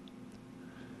died.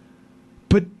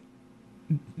 But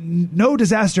no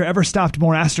disaster ever stopped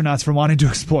more astronauts from wanting to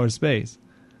explore space.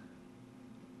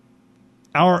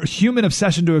 Our human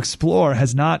obsession to explore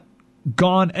has not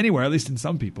gone anywhere, at least in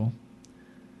some people.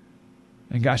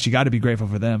 And gosh, you got to be grateful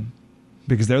for them,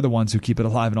 because they're the ones who keep it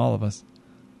alive in all of us.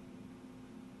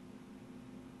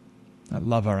 I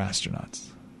love our astronauts.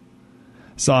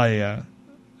 Saw a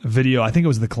video, I think it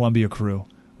was the Columbia crew,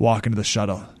 walking to the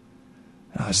shuttle.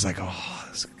 And I was just like, oh,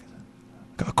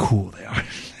 how cool they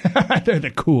are. They're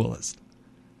the coolest.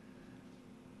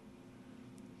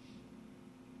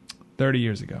 30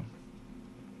 years ago.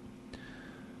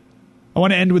 I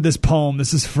want to end with this poem.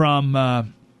 This is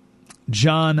from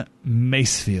John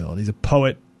Masefield. He's a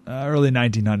poet, early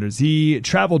 1900s. He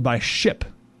traveled by ship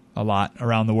a lot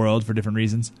around the world for different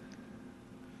reasons.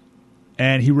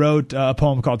 And he wrote a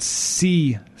poem called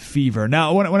Sea Fever.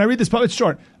 Now, when I read this poem, it's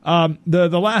short.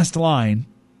 The last line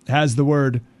has the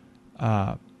word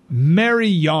merry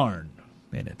yarn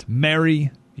in it.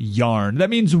 Merry yarn. That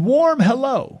means warm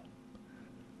hello.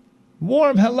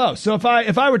 Warm hello. So if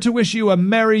I were to wish you a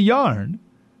merry yarn,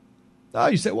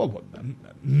 you say, well,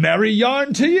 merry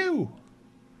yarn to you.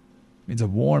 It means a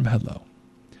warm hello.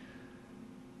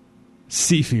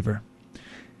 Sea fever.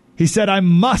 He said, I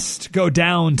must go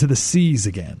down to the seas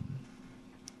again,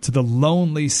 to the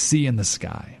lonely sea in the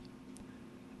sky.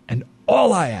 And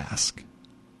all I ask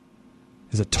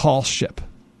is a tall ship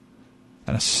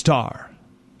and a star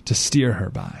to steer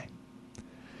her by.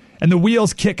 And the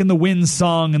wheels kick and the wind's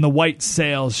song and the white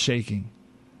sails shaking,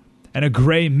 and a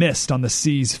gray mist on the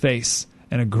sea's face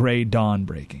and a gray dawn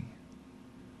breaking.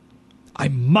 I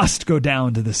must go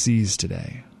down to the seas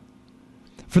today.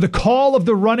 For the call of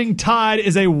the running tide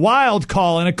is a wild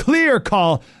call and a clear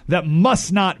call that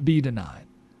must not be denied.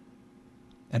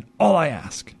 And all I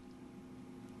ask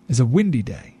is a windy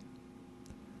day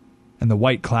and the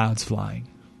white clouds flying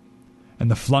and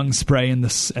the flung spray and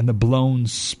the blown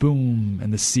spume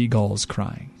and the seagulls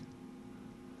crying.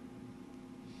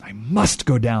 I must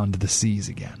go down to the seas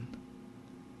again,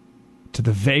 to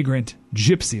the vagrant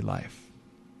gypsy life,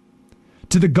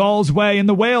 to the gull's way and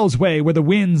the whale's way where the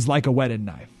wind's like a whetted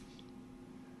knife.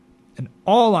 And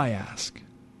all I ask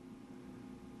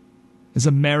is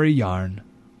a merry yarn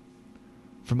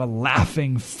from a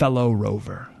laughing fellow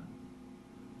rover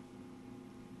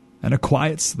and a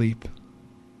quiet sleep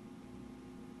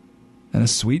and a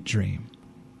sweet dream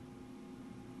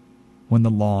when the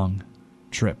long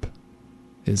trip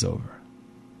is over.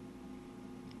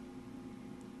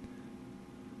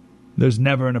 There's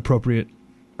never an appropriate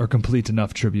or complete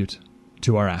enough tribute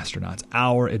to our astronauts,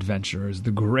 our adventurers,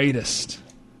 the greatest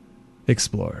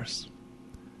explorers,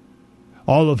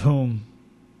 all of whom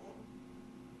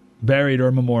buried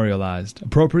or memorialized,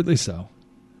 appropriately so,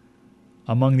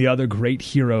 among the other great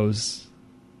heroes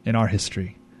in our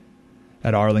history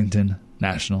at Arlington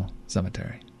National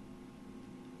Cemetery.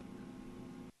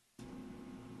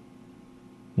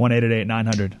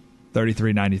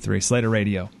 1-888-900-3393. Slater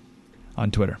Radio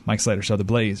on Twitter. Mike Slater Show, the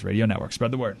Blaze Radio Network.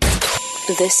 Spread the word.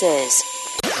 This is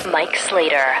Mike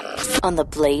Slater on the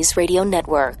Blaze Radio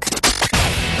Network.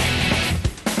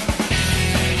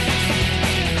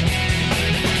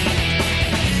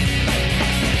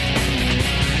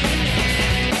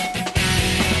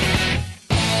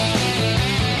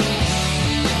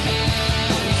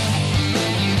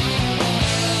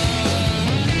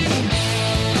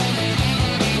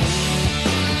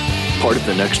 Part of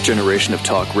the next generation of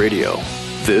talk radio.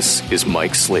 This is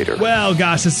Mike Slater. Well,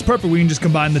 gosh, it's perfect. We can just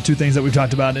combine the two things that we've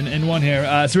talked about in one here.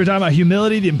 So we're talking about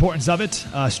humility, the importance of it.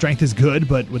 Strength is good,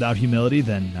 but without humility,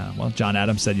 then, John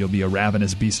Adams said you'll be a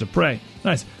ravenous beast of prey.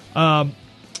 Nice. And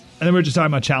then we're just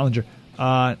talking about Challenger.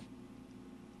 I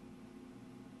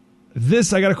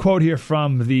got a quote here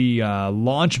from the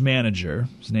launch manager.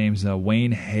 His name's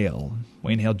Wayne Hale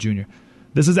Jr.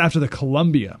 This is after the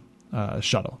Columbia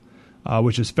shuttle,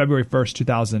 which is February 1st,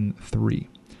 2003.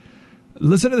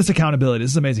 Listen to this accountability.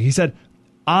 This is amazing. He said,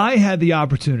 I had the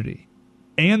opportunity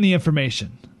and the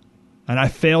information, and I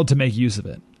failed to make use of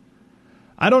it.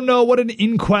 I don't know what an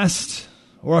inquest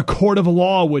or a court of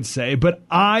law would say, but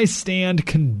I stand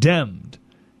condemned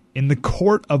in the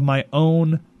court of my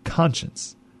own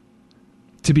conscience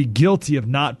to be guilty of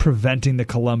not preventing the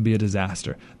Columbia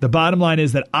disaster. The bottom line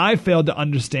is that I failed to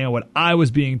understand what I was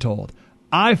being told.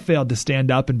 I failed to stand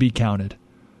up and be counted.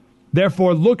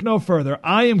 Therefore, look no further.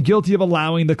 I am guilty of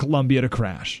allowing the Columbia to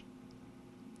crash.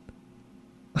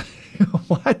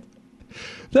 What?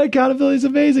 That accountability is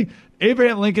amazing.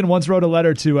 Abraham Lincoln once wrote a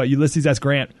letter to Ulysses S.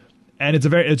 Grant, and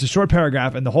it's a short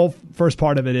paragraph, and the whole first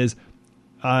part of it is,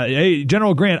 hey,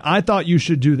 General Grant, I thought you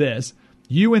should do this.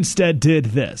 You instead did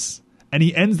this. And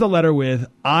he ends the letter with,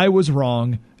 I was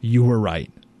wrong, you were right.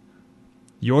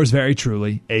 Yours very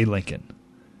truly, A. Lincoln.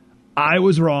 I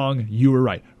was wrong, you were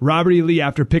right. Robert E. Lee,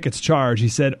 after Pickett's charge, he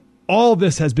said, all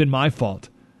this has been my fault.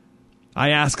 I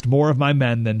asked more of my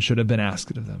men than should have been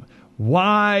asked of them.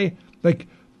 Why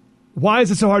is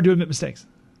it so hard to admit mistakes?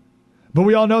 But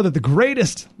we all know that the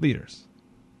greatest leaders,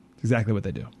 it's exactly what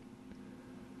they do.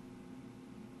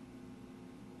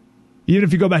 Even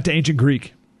if you go back to ancient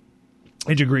Greece,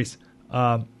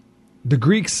 the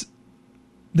Greeks,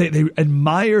 they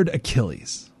admired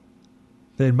Achilles.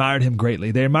 They admired him greatly.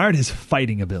 They admired his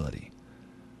fighting ability.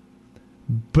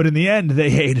 But in the end, they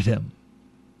hated him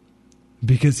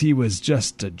because he was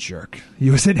just a jerk. He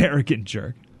was an arrogant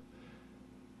jerk.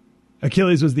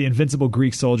 Achilles was the invincible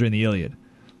Greek soldier in the Iliad.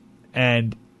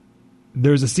 And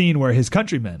there's a scene where his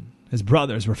countrymen, his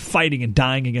brothers, were fighting and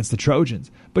dying against the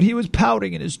Trojans. But he was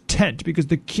pouting in his tent because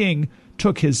the king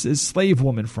took his slave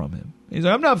woman from him. He's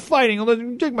like, I'm not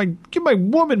fighting. Give my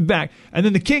woman back. And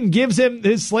then the king gives him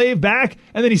his slave back,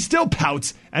 and then he still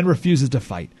pouts and refuses to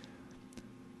fight.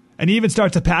 And he even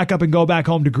starts to pack up and go back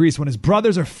home to Greece when his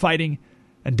brothers are fighting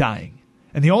and dying.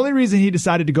 And the only reason he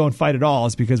decided to go and fight at all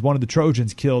is because one of the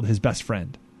Trojans killed his best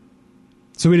friend.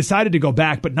 So he decided to go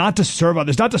back, but not to serve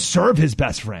others, not to serve his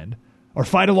best friend, or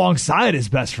fight alongside his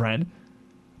best friend,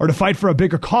 or to fight for a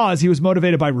bigger cause. He was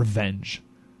motivated by revenge.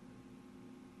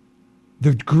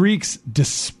 The Greeks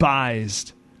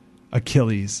despised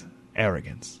Achilles'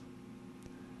 arrogance.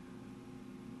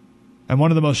 And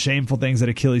one of the most shameful things that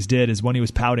Achilles did is when he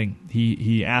was pouting,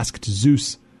 he asked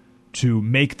Zeus to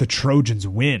make the Trojans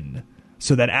win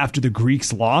so that after the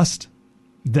Greeks lost,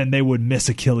 then they would miss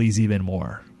Achilles even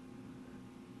more.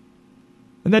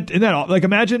 And that like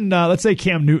imagine, let's say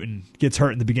Cam Newton gets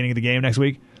hurt in the beginning of the game next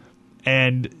week,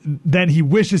 and then he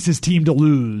wishes his team to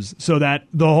lose so that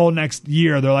the whole next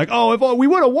year they're like, oh, if we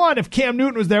would have won if Cam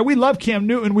Newton was there. We love Cam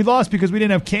Newton. We lost because we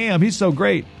didn't have Cam. He's so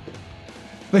great.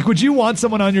 Like, would you want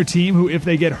someone on your team who, if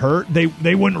they get hurt,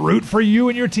 they wouldn't root for you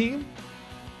and your team?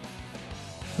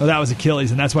 Well, that was Achilles,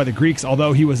 and that's why the Greeks,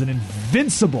 although he was an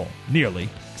invincible, nearly,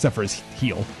 except for his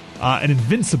heel, an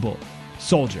invincible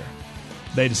soldier,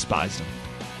 they despised him.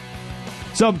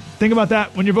 So think about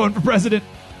that when you're voting for president.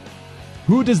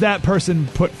 Who does that person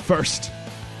put first?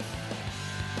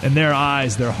 In their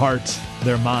eyes, their heart,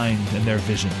 their mind, and their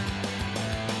vision.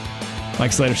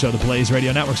 Mike Slater Show, the Blaze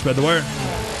Radio Network. Spread the word.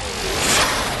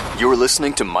 You're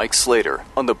listening to Mike Slater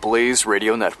on the Blaze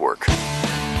Radio Network. And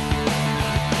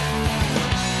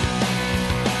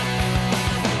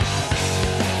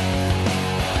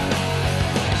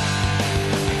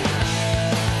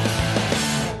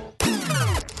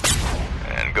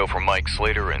go for Mike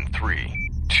Slater in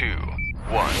 3, 2,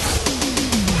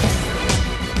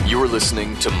 1. You're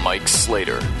listening to Mike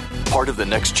Slater, part of the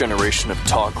next generation of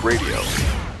talk radio,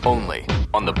 only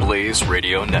on the Blaze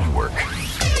Radio Network.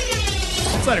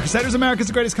 Slater Crusaders, America's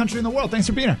the greatest country in the world. Thanks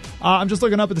for being here. I'm just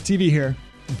looking up at the TV here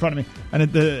in front of me, and at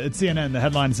CNN, the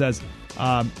headline says,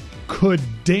 could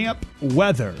damp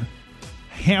weather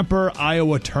hamper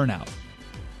Iowa turnout?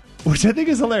 Which I think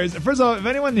is hilarious. First of all, if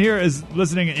anyone here is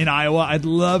listening in Iowa, I'd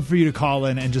love for you to call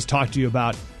in and just talk to you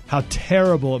about how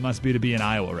terrible it must be to be in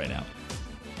Iowa right now.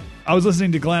 I was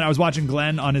listening to Glenn. I was watching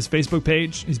Glenn on his Facebook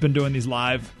page. He's been doing these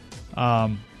live, I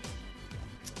don't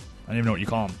even know what you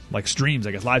call them, like streams,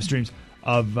 I guess, live streams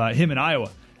of him in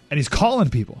Iowa, and he's calling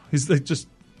people. He's like, just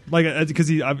like, because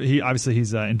he obviously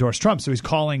he's endorsed Trump, so he's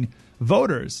calling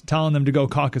voters, telling them to go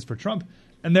caucus for Trump,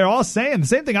 and they're all saying the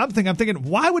same thing. I'm thinking,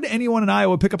 why would anyone in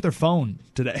Iowa pick up their phone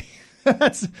today?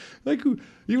 That's like,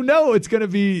 it's going to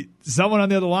be someone on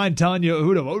the other line telling you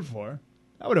who to vote for.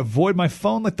 I would avoid my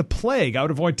phone like the plague. I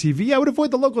would avoid TV. I would avoid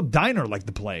the local diner like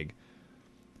the plague.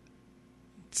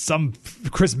 Some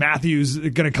Chris Matthews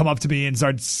going to come up to me and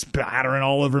start spattering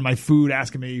all over my food,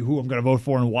 asking me who I'm going to vote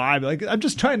for and why. But like, I'm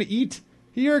just trying to eat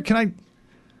here. Can I?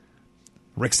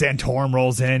 Rick Santorum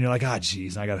rolls in. You're like,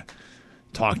 geez, I got to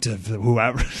talk to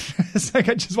whoever. It's like,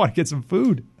 I just want to get some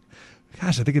food.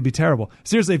 Gosh, I think it'd be terrible.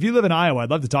 Seriously, if you live in Iowa, I'd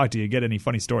love to talk to you. Get any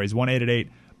funny stories.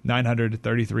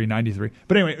 1-888-900-3393.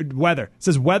 But anyway, weather. It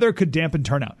says weather could dampen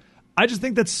turnout. I just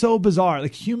think that's so bizarre.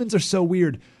 Like, humans are so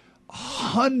weird.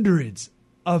 Hundreds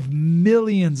of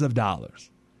millions of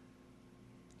dollars,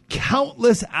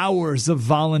 countless hours of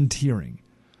volunteering,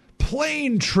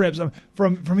 plane trips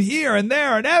from here and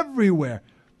there and everywhere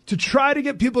to try to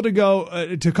get people to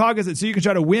go to caucus it so you can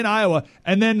try to win Iowa.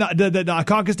 And then the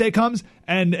caucus day comes,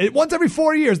 and once every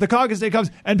 4 years, the caucus day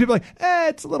comes, and people are like,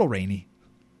 it's a little rainy.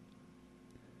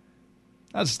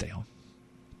 I'll just stay home.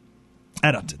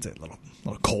 I don't. It's a little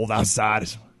cold outside.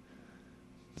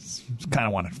 Kind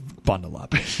of want to bundle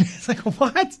up. It's like,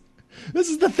 what? This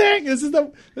is the thing. This is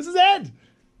it.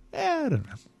 Yeah, I don't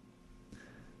know.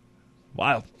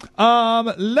 Wild.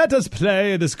 Let us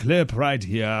play this clip right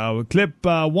here. Clip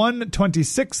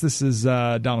 126. This is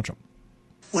Donald Trump.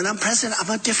 When I'm president,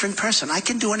 I'm a different person. I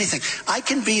can do anything. I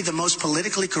can be the most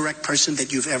politically correct person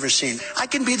that you've ever seen. I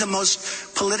can be the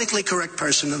most politically correct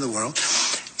person in the world.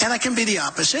 And I can be the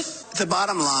opposite. The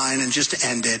bottom line, and just to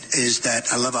end it, is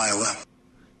that I love Iowa.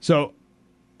 So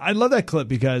I love that clip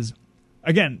because,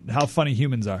 again, how funny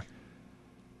humans are.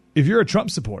 If you're a Trump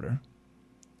supporter,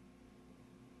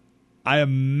 I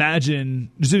imagine,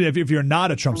 if you're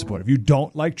not a Trump supporter, if you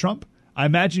don't like Trump, I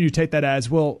imagine you take that as,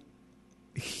 well,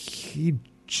 he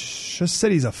just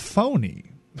said he's a phony.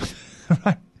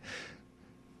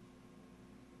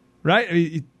 Right?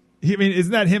 I mean,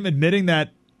 isn't that him admitting that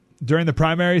during the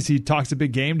primaries he talks a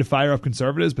big game to fire up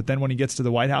conservatives, but then when he gets to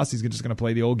the White House, he's just going to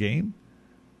play the old game?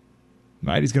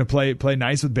 Right? He's going to play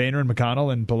nice with Boehner and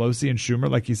McConnell and Pelosi and Schumer,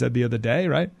 like he said the other day,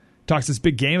 right? Talks this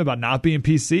big game about not being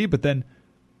PC, but then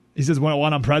he says, when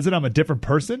I'm president, I'm a different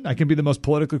person. I can be the most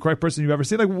politically correct person you've ever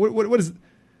seen. Like, what is...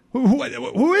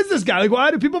 Who is this guy? Like, why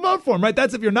do people vote for him, right?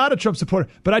 That's if you're not a Trump supporter.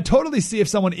 But I totally see if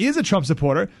someone is a Trump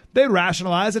supporter, they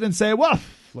rationalize it and say, well,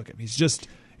 look at him. He's just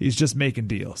making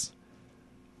deals,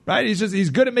 right? He's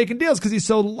good at making deals because he's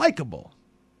so likable.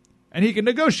 And he can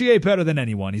negotiate better than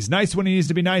anyone. He's nice when he needs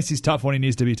to be nice. He's tough when he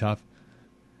needs to be tough.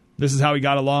 This is how he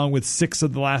got along with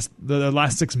the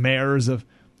last 6 mayors of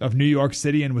New York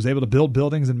City and was able to build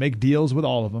buildings and make deals with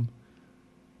all of them.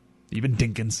 Even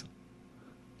Dinkins.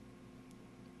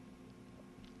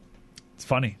 It's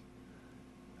funny.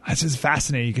 It's just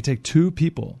fascinating. You could take two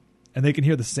people and they can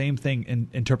hear the same thing and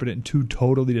interpret it in 2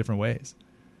 totally different ways.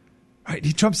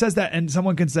 Right? Trump says that and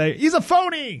someone can say, he's a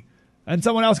phony. And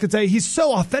someone else could say, he's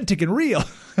so authentic and real.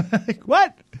 Like,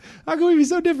 what? How can we be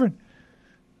so different?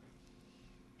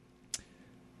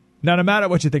 Now, no matter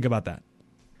what you think about that,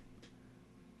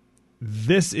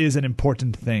 this is an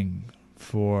important thing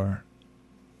for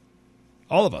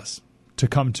all of us to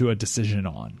come to a decision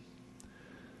on.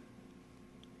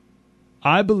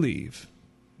 I believe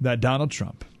that Donald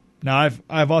Trump. Now,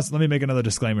 I've also, let me make another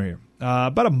disclaimer here.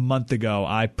 About a month ago,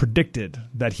 I predicted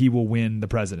that he will win the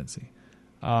presidency.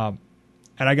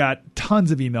 And I got tons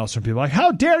of emails from people like,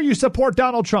 how dare you support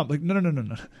Donald Trump? Like,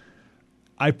 no.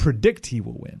 I predict he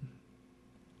will win.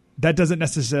 That doesn't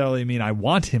necessarily mean I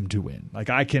want him to win.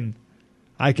 Like, I can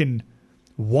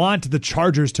want the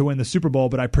Chargers to win the Super Bowl,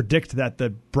 but I predict that the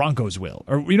Broncos will.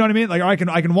 Or you know what I mean? Like I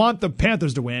can want the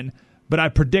Panthers to win, but I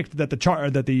predict that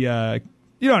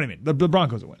you know what I mean? The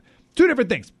Broncos will win. Two different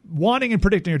things. Wanting and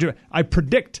predicting are two. I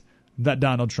predict that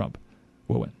Donald Trump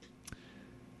will win.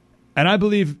 And I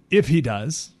believe if he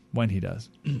does, when he does,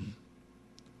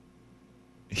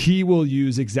 he will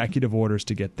use executive orders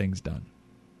to get things done.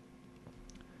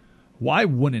 Why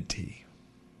wouldn't he?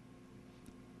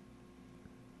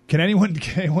 Can anyone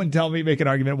tell me, make an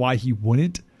argument why he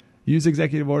wouldn't use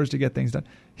executive orders to get things done?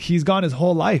 He's gone his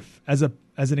whole life as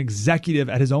an executive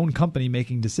at his own company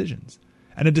making decisions.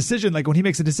 And a decision, like when he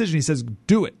makes a decision, he says,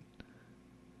 do it.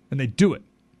 And they do it.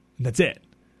 And that's it.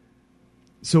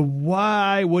 So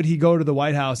why would he go to the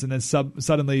White House and then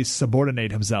suddenly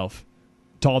subordinate himself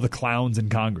to all the clowns in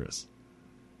Congress?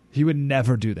 He would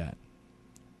never do that.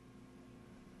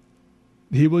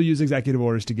 He will use executive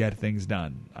orders to get things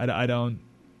done.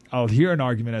 I'll hear an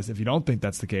argument as if you don't think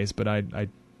that's the case, but I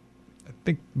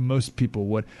think most people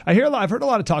would. I've heard a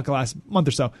lot of talk the last month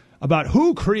or so about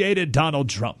who created Donald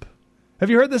Trump. Have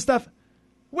you heard this stuff?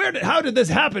 How did this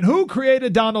happen? Who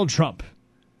created Donald Trump?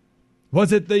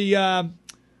 Was it the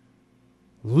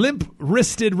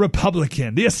limp-wristed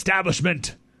Republican, the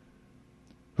establishment,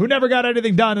 who never got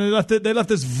anything done, and they left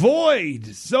this void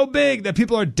so big that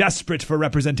people are desperate for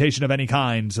representation of any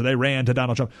kind, so they ran to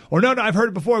Donald Trump? Or no, I've heard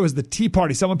it before. It was the Tea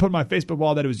Party. Someone put on my Facebook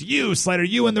wall that it was you, Slater,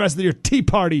 you and the rest of your Tea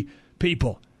Party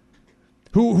people,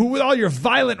 who with all your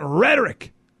violent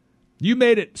rhetoric, you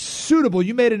made it suitable.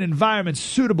 You made an environment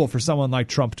suitable for someone like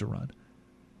Trump to run.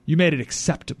 You made it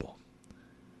acceptable.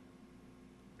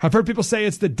 I've heard people say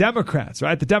it's the Democrats,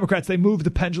 right? The Democrats, they moved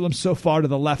the pendulum so far to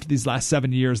the left these last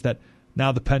 7 years that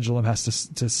now the pendulum has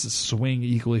to swing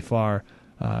equally far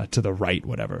to the right,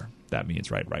 whatever that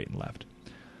means, right, and left.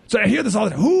 So I hear this all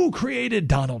the time. Who created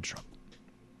Donald Trump?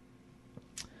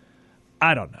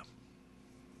 I don't know.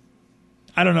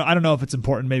 I don't know if it's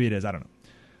important. Maybe it is. I don't know.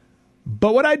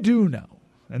 But what I do know,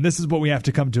 and this is what we have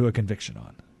to come to a conviction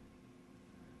on.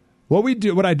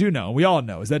 What I do know, we all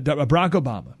know, is that Barack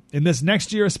Obama, in this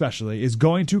next year especially, is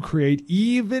going to create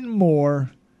even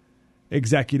more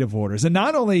executive orders. And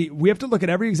not only, we have to look at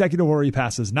every executive order he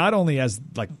passes, not only as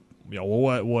like,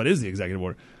 what is the executive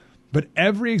order? But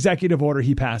every executive order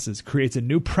he passes creates a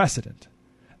new precedent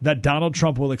that Donald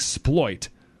Trump will exploit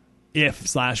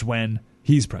if/when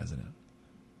he's president.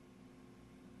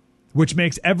 Which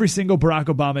makes every single Barack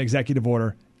Obama executive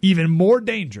order even more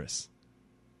dangerous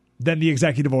than the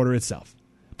executive order itself.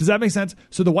 Does that make sense?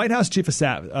 So the White House Chief of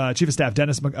Staff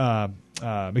Dennis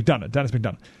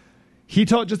McDonough, he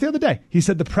told just the other day, he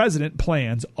said the president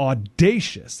plans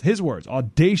audacious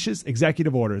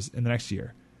executive orders in the next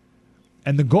year.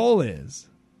 And the goal is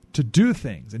to do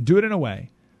things and do it in a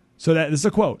way so that, this is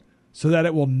a quote, so that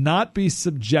it will not be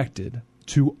subjected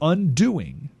to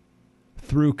undoing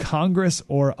through Congress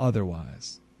or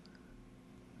otherwise.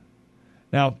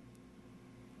 Now,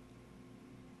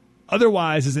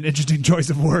 otherwise is an interesting choice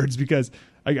of words because,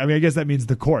 I guess that means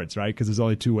the courts, right? Because there's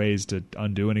only two ways to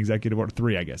undo an executive order.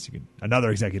 Three, I guess. Another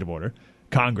executive order,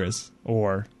 Congress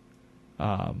or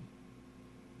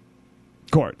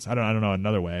courts. I don't know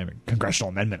another way. Congressional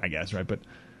amendment, I guess, right? But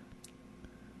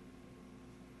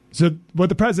so what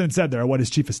the president said there, what his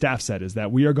chief of staff said, is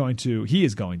that he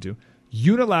is going to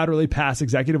unilaterally pass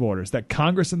executive orders that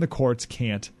Congress and the courts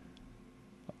can't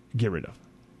get rid of.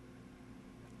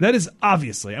 That is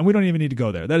obviously, and we don't even need to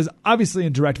go there, that is obviously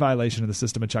in direct violation of the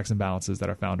system of checks and balances that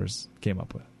our founders came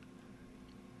up with.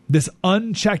 This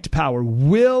unchecked power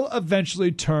will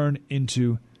eventually turn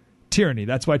into tyranny.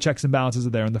 That's why checks and balances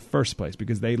are there in the first place,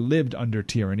 because they lived under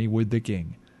tyranny with the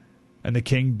king, and the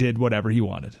king did whatever he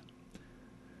wanted.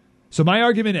 So my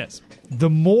argument is, the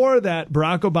more that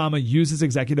Barack Obama uses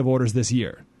executive orders this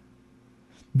year,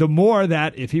 the more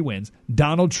that, if he wins,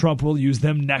 Donald Trump will use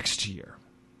them next year.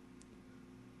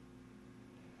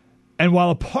 And while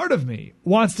a part of me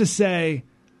wants to say,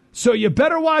 so you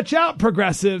better watch out,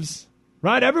 progressives,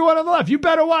 right? Everyone on the left, you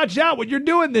better watch out what you're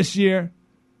doing this year,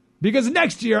 because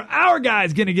next year our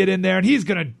guy's going to get in there and he's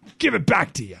going to give it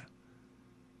back to you.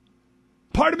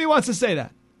 Part of me wants to say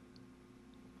that.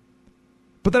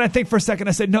 But then I think for a second,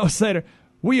 I said, no, Slater,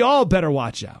 we all better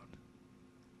watch out.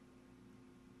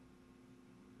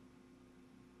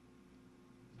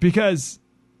 Because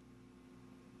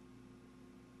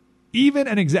even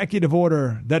an executive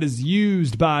order that is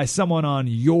used by someone on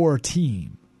your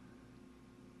team,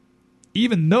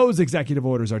 even those executive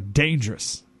orders are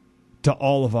dangerous to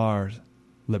all of our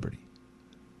liberty.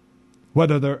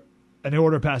 Whether they're an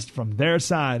order passed from their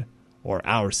side or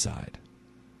our side.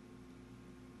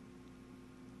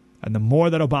 And the more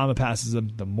that Obama passes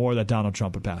them, the more that Donald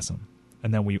Trump would pass them.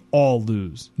 And then we all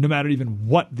lose, no matter even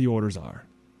what the orders are.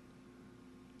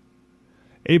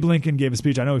 Abe Lincoln gave a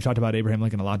speech. I know we've talked about Abraham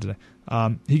Lincoln a lot today.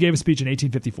 He gave a speech in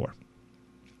 1854.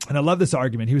 And I love this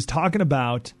argument. He was talking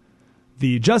about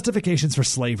the justifications for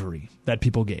slavery that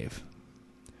people gave.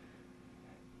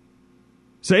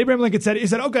 So Abraham Lincoln said,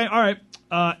 okay, all right,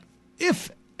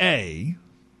 if A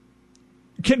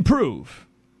can prove,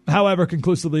 however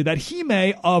conclusively, that he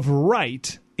may of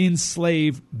right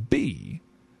enslave B,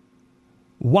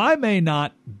 why may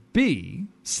not B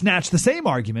snatch the same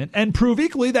argument and prove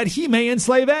equally that he may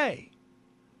enslave A?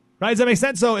 Right? Does that make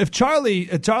sense? So if Charlie,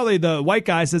 the white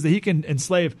guy, says that he can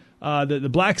enslave the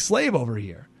black slave over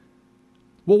here,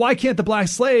 well, why can't the black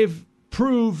slave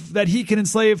prove that he can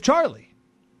enslave Charlie?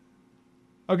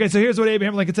 Okay, so here's what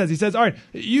Abraham Lincoln says. He says, all right,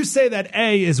 you say that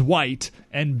A is white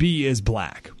and B is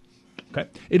black. Okay,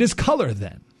 it is color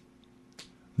then.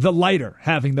 The lighter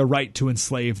having the right to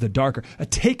enslave the darker.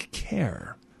 Take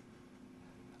care.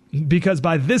 Because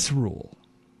by this rule,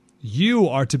 you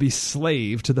are to be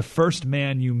slave to the first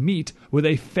man you meet with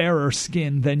a fairer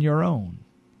skin than your own.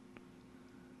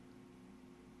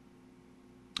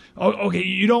 Oh, okay,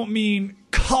 you don't mean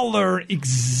color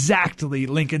exactly,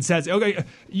 Lincoln says. Okay,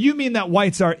 you mean that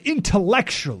whites are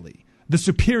intellectually the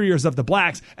superiors of the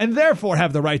blacks and therefore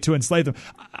have the right to enslave them.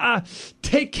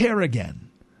 Take care again.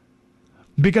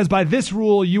 Because by this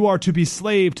rule, you are to be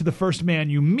slave to the first man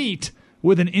you meet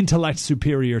with an intellect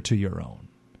superior to your own.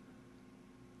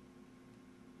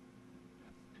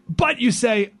 But you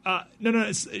say,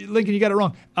 no, Lincoln, you got it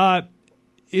wrong.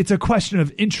 It's a question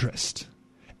of interest.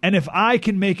 And if I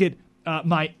can make it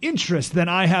my interest, then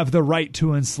I have the right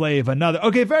to enslave another.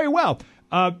 Okay, very well.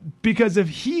 Because if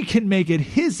he can make it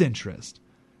his interest,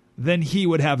 then he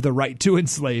would have the right to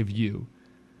enslave you.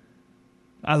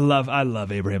 I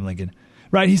love Abraham Lincoln.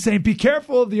 Right? He's saying, be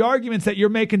careful of the arguments that you're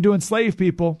making to enslave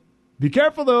people. Be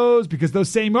careful of those, because those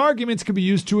same arguments can be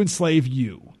used to enslave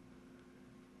you.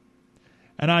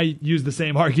 And I use the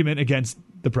same argument against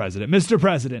the president. Mr.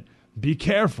 President, be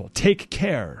careful. Take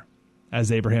care. As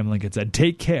Abraham Lincoln said,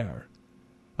 take care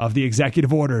of the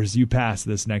executive orders you pass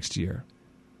this next year.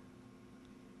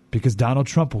 Because Donald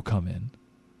Trump will come in,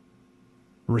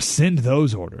 rescind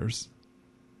those orders,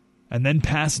 and then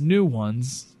pass new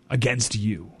ones against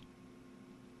you.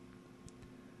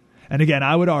 And again,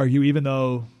 I would argue, even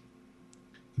though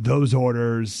those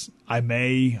orders, I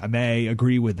may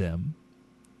agree with them,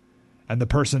 and the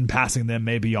person passing them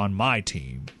may be on my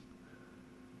team,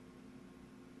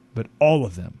 but all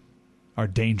of them are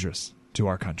dangerous to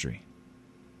our country.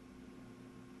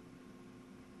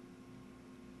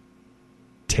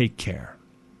 Take care.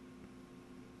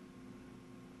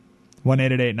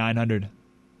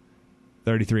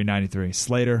 1-888-900-3393.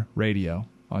 Slater Radio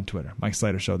on Twitter. Mike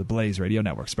Slater Show, the Blaze Radio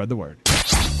Network. Spread the word.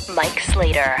 Mike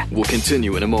Slater. We'll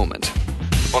continue in a moment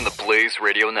on the Blaze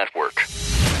Radio Network.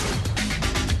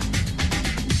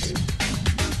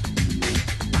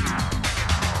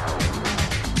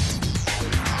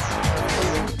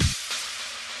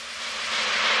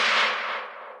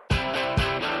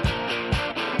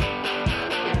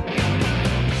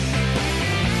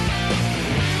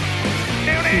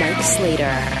 Mike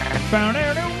Slater.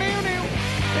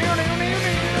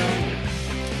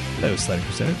 Hello, Slater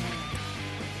Crusader.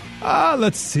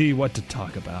 Let's see what to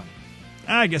talk about.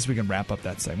 I guess we can wrap up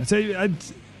that segment. So,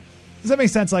 does that make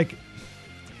sense? Like,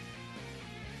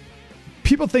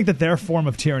 people think that their form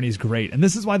of tyranny is great, and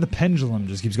this is why the pendulum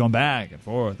just keeps going back and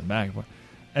forth and back and forth.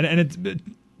 And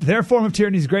their form of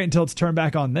tyranny is great until it's turned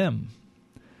back on them.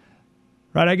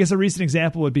 Right, I guess a recent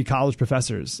example would be college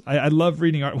professors. I love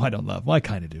reading I don't love. Well, I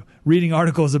kind of do. Reading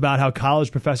articles about how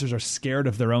college professors are scared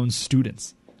of their own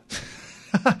students.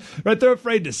 Right, they're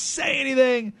afraid to say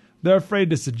anything. They're afraid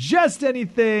to suggest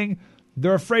anything.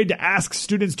 They're afraid to ask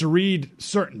students to read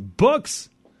certain books.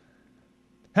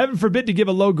 Heaven forbid to give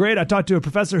a low grade. I talked to a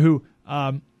professor who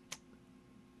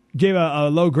gave a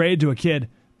low grade to a kid,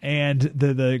 and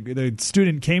the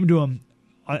student came to him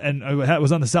and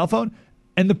was on the cell phone.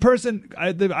 And the person,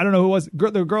 I don't know who it was,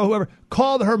 the girl, whoever,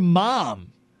 called her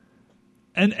mom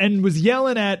and was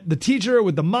yelling at the teacher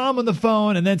with the mom on the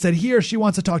phone, and then said, here, she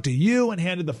wants to talk to you, and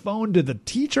handed the phone to the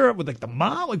teacher with, like, the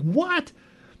mom. Like, what?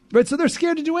 Right, so they're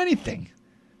scared to do anything.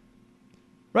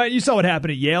 Right, you saw what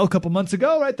happened at Yale a couple months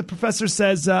ago, right? The professor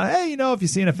says, hey, if you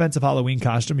see an offensive Halloween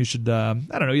costume, you should,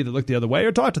 either look the other way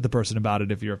or talk to the person about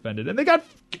it if you're offended. And they got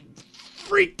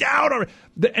freaked out.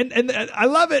 And I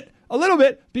love it a little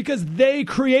bit because they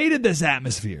created this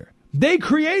atmosphere. They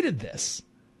created this.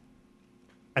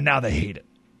 And now they hate it.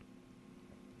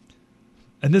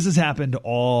 And this has happened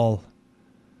all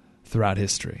throughout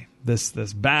history. This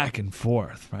back and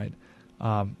forth, right?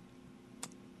 I'm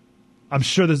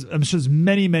sure there's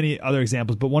many other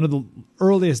examples, but one of the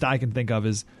earliest I can think of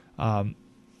is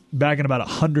back in about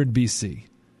 100 BC.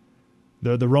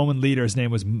 The Roman leader, his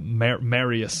name was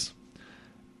Marius,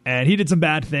 and he did some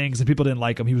bad things, and people didn't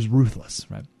like him. He was ruthless,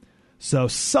 right? So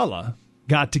Sulla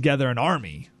got together an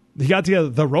army. He got together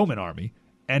the Roman army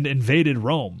and invaded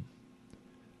Rome.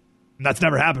 And that's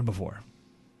never happened before.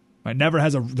 Right? Never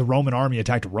has the Roman army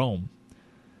attacked Rome.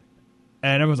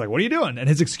 And everyone's like, what are you doing? And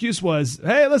his excuse was,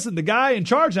 hey, listen, the guy in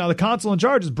charge now, the consul in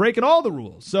charge, is breaking all the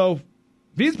rules. So if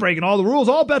he's breaking all the rules,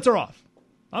 all bets are off.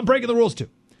 I'm breaking the rules too.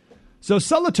 So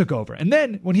Sulla took over. And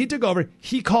then when he took over,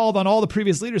 he called on all the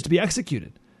previous leaders to be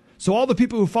executed. So all the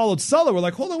people who followed Sulla were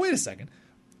like, hold on, wait a second.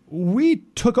 We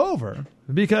took over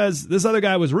because this other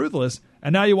guy was ruthless,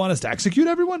 and now you want us to execute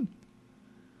everyone?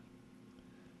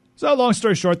 So long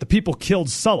story short, the people killed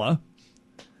Sulla,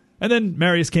 and then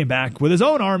Marius came back with his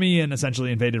own army and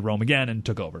essentially invaded Rome again and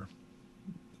took over.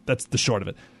 That's the short of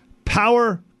it.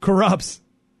 Power corrupts.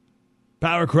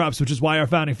 Power corrupts, which is why our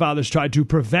founding fathers tried to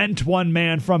prevent one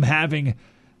man from having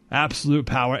absolute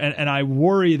power. And I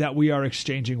worry that we are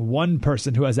exchanging one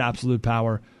person who has absolute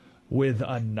power with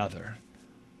another.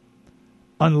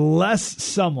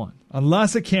 Unless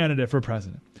a candidate for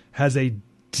president has a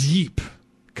deep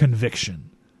conviction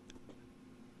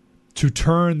to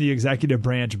turn the executive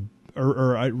branch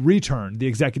or return the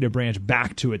executive branch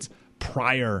back to its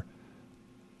prior,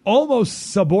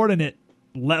 almost subordinate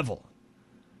level,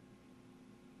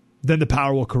 then the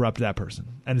power will corrupt that person,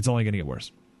 and it's only going to get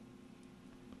worse.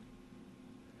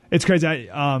 It's crazy.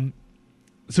 So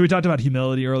we talked about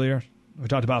humility earlier. We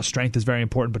talked about strength is very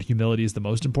important, but humility is the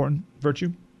most important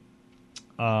virtue,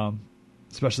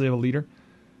 especially of a leader.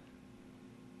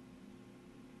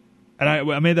 And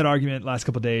I made that argument last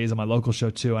couple of days on my local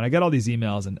show too, and I get all these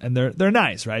emails, and they're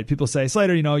nice, right? People say,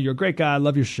 Slater, you're a great guy, I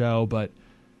love your show, but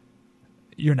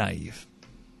you're naive.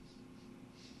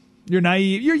 You're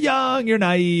naive. You're young. You're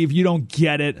naive. You don't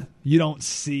get it. You don't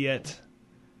see it.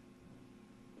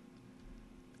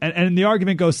 And the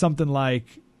argument goes something like,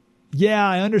 yeah,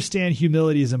 I understand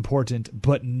humility is important,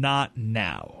 but not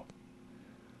now.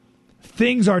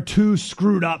 Things are too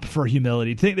screwed up for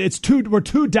humility. We're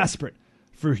too desperate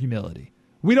for humility.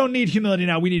 We don't need humility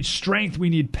now. We need strength. We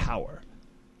need power.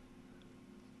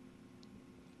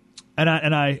 And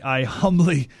I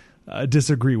humbly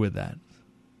disagree with that.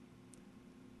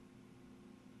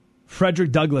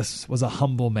 Frederick Douglass was a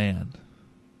humble man.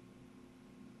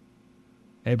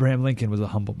 Abraham Lincoln was a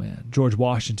humble man. George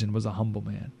Washington was a humble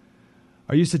man.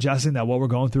 Are you suggesting that what we're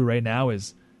going through right now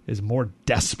is more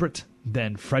desperate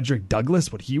than Frederick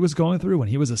Douglass, what he was going through when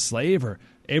he was a slave, or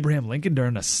Abraham Lincoln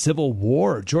during a civil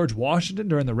war, or George Washington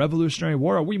during the Revolutionary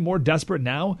War? Are we more desperate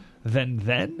now than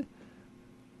then?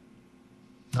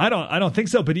 I don't think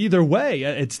so, but either way,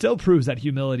 it still proves that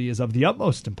humility is of the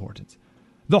utmost importance.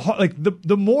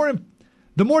 The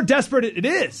more desperate it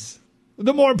is,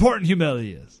 the more important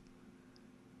humility is.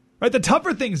 Right? The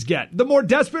tougher things get, the more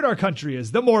desperate our country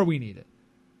is, the more we need it.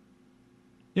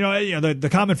 The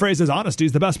common phrase is honesty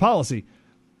is the best policy.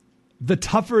 The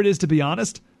tougher it is to be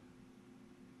honest,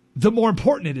 the more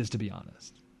important it is to be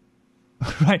honest.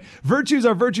 Right? Virtues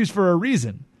are virtues for a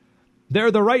reason.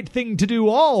 They're the right thing to do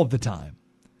all of the time.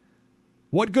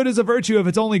 What good is a virtue if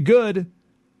it's only good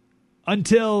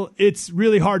until it's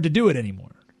really hard to do it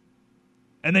anymore?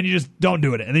 And then you just don't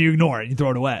do it, and then you ignore it, and you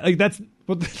throw it away. That's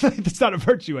not a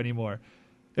virtue anymore,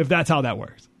 if that's how that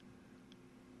works.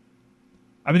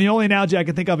 I mean, the only analogy I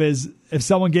can think of is if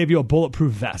someone gave you a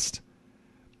bulletproof vest,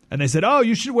 and they said, oh,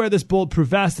 you should wear this bulletproof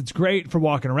vest. It's great for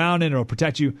walking around in. It'll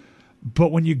protect you.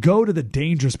 But when you go to the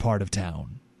dangerous part of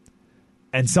town,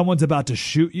 and someone's about to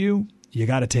shoot you, you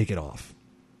got to take it off,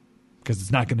 because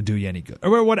it's not going to do you any good.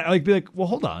 Or what? Be like, well,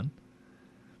 hold on.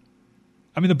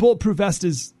 I mean, the bulletproof vest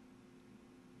is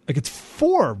it's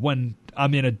for when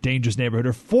I'm in a dangerous neighborhood,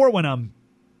 or for when I'm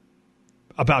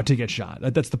about to get shot.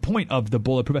 That's the point of the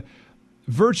bulletproof.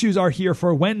 Virtues are here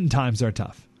for when times are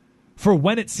tough, for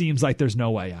when it seems like there's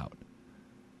no way out,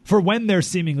 for when there's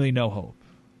seemingly no hope.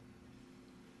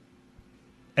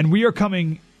 And we are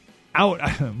coming out.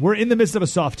 We're in the midst of a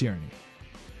soft tyranny.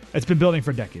 It's been building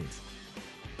for decades.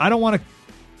 I don't want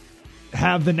to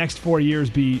have the next 4 years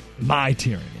be my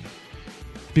tyranny,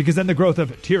 because then the growth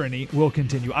of tyranny will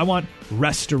continue. I want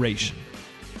restoration.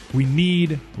 We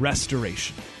need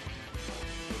restoration.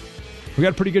 We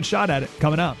got a pretty good shot at it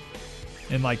coming up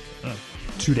in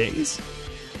 2 days.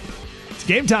 It's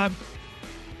game time.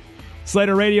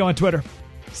 Slater Radio on Twitter.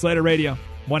 Slater Radio.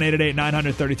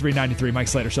 1-888-900-3393. Mike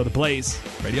Slater Show, the Blaze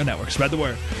Radio Network. Spread the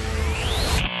word.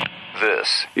 This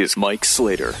This is Mike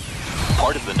Slater,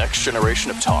 part of the next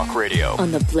generation of talk radio.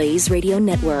 On the Blaze Radio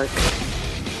Network.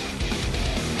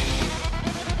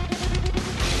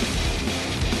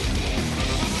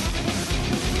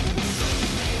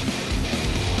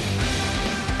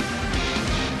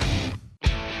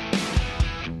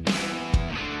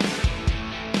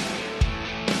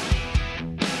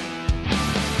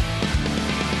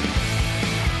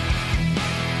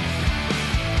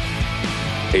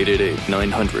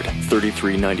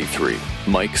 (888-900-3393).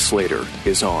 Mike Slater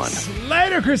is on.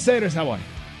 Slater Crusaders, how are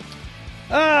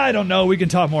you? I don't know. We can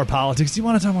talk more politics. Do you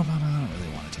want to talk more politics? I don't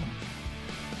really want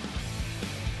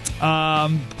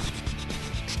to.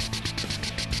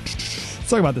 Let's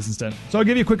talk about this instead. So I'll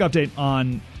give you a quick update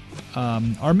on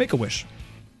our Make-A-Wish.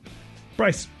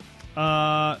 Bryce.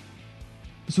 So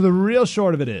the real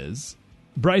short of it is,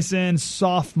 Bryson,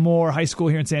 sophomore, high school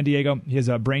here in San Diego, he has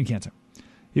brain cancer.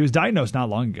 He was diagnosed not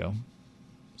long ago,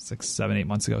 6, 7, 8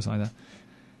 months ago, something like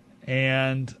that.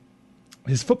 And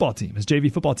his football team, his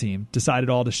JV football team, decided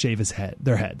all to shave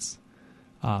their heads.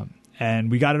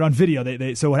 And we got it on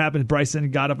video. So what happened,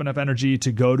 Bryson got up enough energy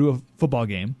to go to a football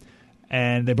game,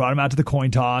 and they brought him out to the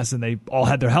coin toss, and they all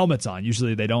had their helmets on.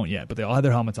 Usually they don't yet, but they all had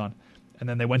their helmets on. And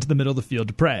then they went to the middle of the field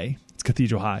to pray. It's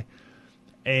Cathedral High.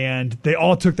 And they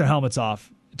all took their helmets off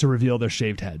to reveal their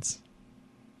shaved heads.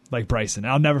 Like Bryson.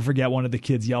 I'll never forget one of the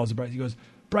kids yells at Bryson. He goes,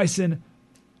 "Bryson,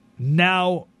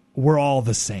 now we're all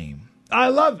the same." I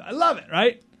love it,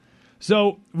 right?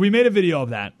 So we made a video of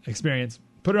that experience,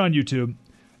 put it on YouTube.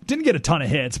 Didn't get a ton of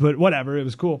hits, but whatever. It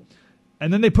was cool.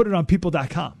 And then they put it on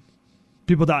people.com.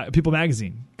 People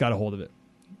Magazine got a hold of it.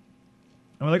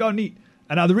 And we're like, oh, neat.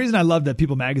 And now the reason I love that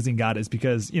People Magazine got it is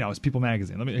because, it's People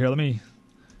Magazine. Let me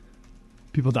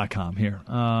people.com here.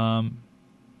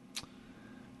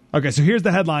 Okay, so here's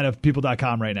the headline of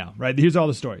people.com right now, right? Here's all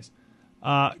the stories.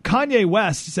 Kanye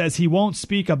West says he won't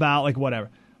speak about, whatever.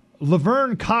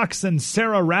 Laverne Cox and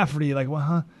Sarah Rafferty, it's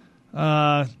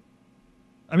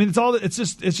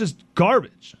just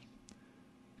garbage.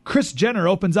 Kris Jenner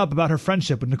opens up about her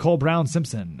friendship with Nicole Brown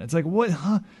Simpson. It's like, what,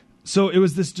 huh? So it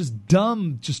was this just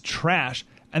dumb, just trash.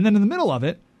 And then in the middle of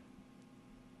it,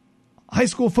 high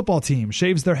school football team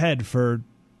shaves their head for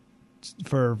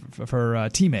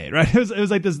teammate, right? It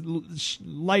was like this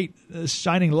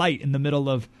shining light in the middle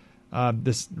of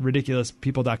this ridiculous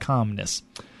people.com-ness.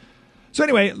 So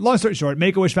anyway, long story short,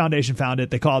 Make-A-Wish Foundation found it.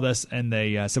 They called us and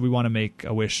they said, we want to make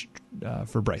a wish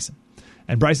for Bryson.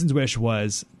 And Bryson's wish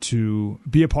was to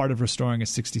be a part of restoring a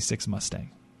 66 Mustang.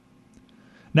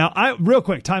 Now, real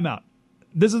quick, time out.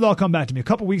 This has all come back to me a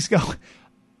couple weeks ago.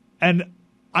 And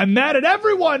I'm mad at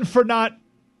everyone for not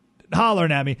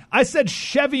hollering at me. I said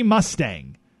Chevy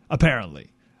Mustang,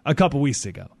 apparently, a couple weeks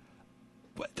ago.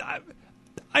 But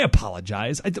I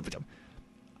apologize. I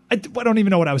don't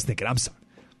even know what I was thinking. I'm sorry.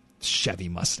 Chevy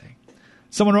Mustang.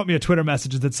 Someone wrote me a Twitter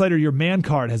message that said, Slater, your man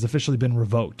card has officially been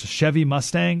revoked. Chevy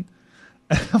Mustang?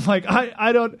 I'm like,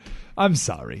 I'm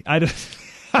sorry. I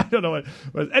don't know what.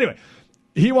 Anyway,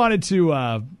 he wanted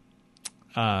to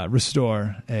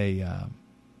restore a...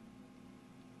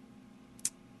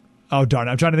 oh, darn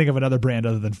it. I'm trying to think of another brand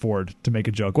other than Ford to make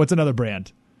a joke. What's another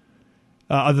brand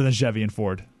other than Chevy and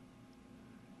Ford?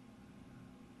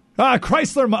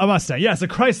 Chrysler Mustang. Yes, a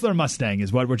Chrysler Mustang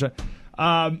is what we're trying.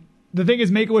 The thing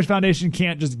is, Make-A-Wish Foundation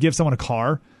can't just give someone a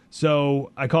car.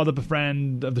 So I called up a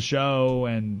friend of the show,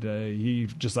 and he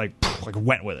just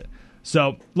went with it.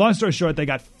 So long story short, they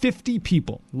got 50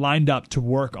 people lined up to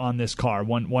work on this car,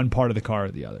 one part of the car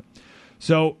or the other.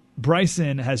 So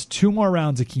Bryson has 2 more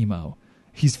rounds of chemo.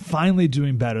 He's finally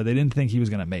doing better. They didn't think he was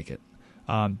going to make it.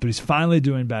 But he's finally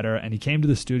doing better, and he came to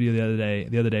the studio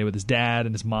the other day with his dad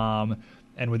and his mom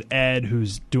and with Ed,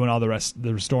 who's doing all the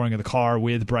restoring of the car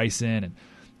with Bryson. And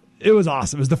it was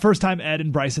awesome. It was the first time Ed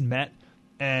and Bryson met,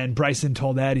 and Bryson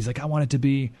told Ed, he's like, I want it to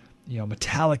be,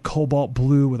 metallic cobalt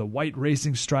blue with a white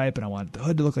racing stripe, and I want the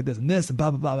hood to look like this and this and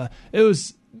blah, blah, blah, blah. It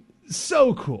was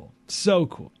so cool. So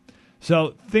cool.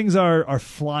 So things are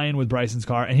flying with Bryson's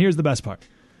car, and here's the best part.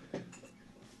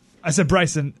 I said,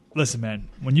 Bryson, listen, man,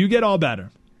 when you get all better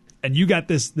and you got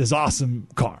this awesome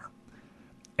car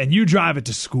and you drive it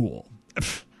to school,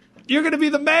 you're going to be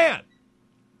the man,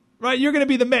 right? You're going to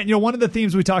be the man. One of the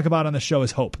themes we talk about on the show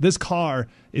is hope. This car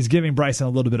is giving Bryson a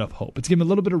little bit of hope. It's giving him a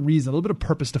little bit of reason, a little bit of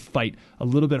purpose to fight a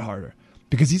little bit harder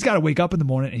because he's got to wake up in the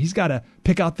morning and he's got to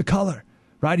pick out the color,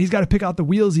 right? He's got to pick out the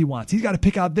wheels he wants. He's got to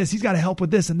pick out this. He's got to help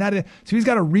with this and that. So he's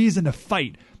got a reason to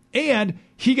fight. And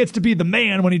he gets to be the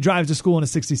man when he drives to school in a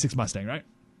 66 Mustang, right?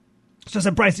 So I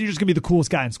said, Bryson, you're just going to be the coolest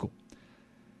guy in school.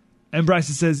 And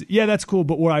Bryson says, yeah, that's cool.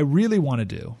 But what I really want to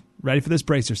do, ready for this,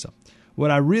 brace yourself.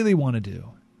 What I really want to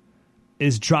do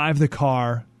is drive the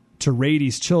car to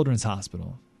Rady's Children's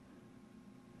Hospital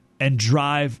and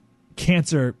drive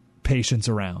cancer patients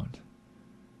around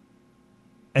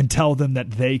and tell them that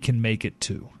they can make it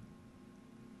too.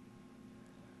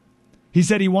 He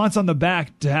said he wants on the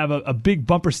back to have a big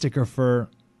bumper sticker for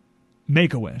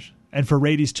Make-A-Wish and for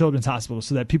Rady's Children's Hospital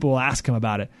so that people will ask him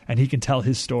about it and he can tell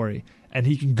his story. And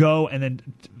he can go and then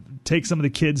take some of the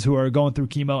kids who are going through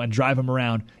chemo and drive them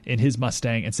around in his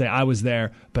Mustang and say, I was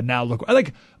there, but now look.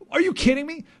 Like, are you kidding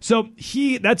me? So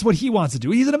that's what he wants to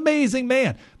do. He's an amazing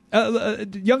man.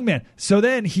 Young man. So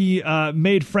then he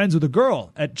made friends with a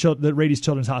girl at the Rady's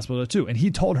Children's Hospital too. And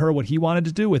he told her what he wanted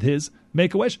to do with his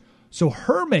Make-A-Wish. So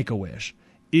her Make-A-Wish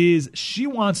is she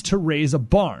wants to raise a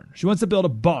barn. She wants to build a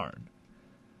barn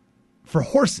for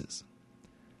horses.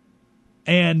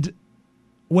 And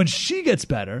when she gets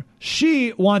better,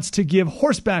 she wants to give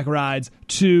horseback rides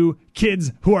to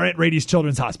kids who are at Rady's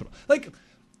Children's Hospital. Like,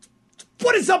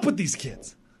 what is up with these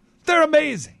kids? They're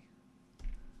amazing.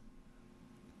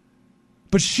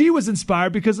 But she was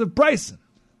inspired because of Bryson.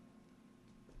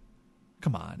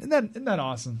 Come on. Isn't that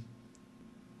awesome?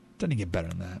 Doesn't get better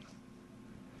than that.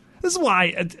 This is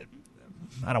why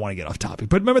I don't want to get off topic,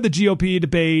 but remember the GOP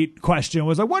debate question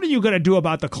was like, what are you going to do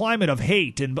about the climate of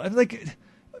hate? And like,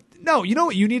 no, you know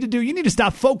what you need to do? You need to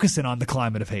stop focusing on the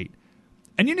climate of hate.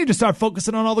 And you need to start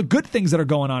focusing on all the good things that are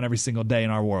going on every single day in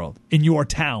our world, in your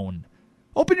town.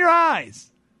 Open your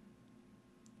eyes.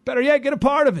 Better yet, get a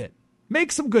part of it.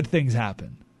 Make some good things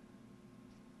happen.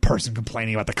 Person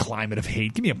complaining about the climate of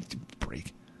hate. Give me a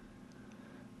break.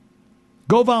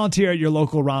 Go volunteer at your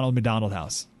local Ronald McDonald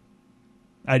House.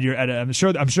 I'm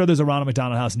sure there's a Ronald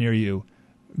McDonald House near you.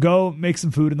 Go make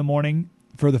some food in the morning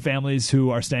for the families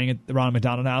who are staying at the Ronald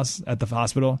McDonald House at the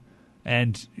hospital,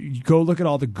 and go look at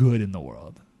all the good in the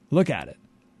world. Look at it.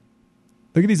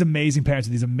 Look at these amazing parents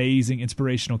and these amazing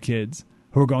inspirational kids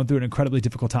who are going through an incredibly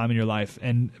difficult time in your life,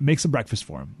 and make some breakfast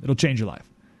for them. It'll change your life.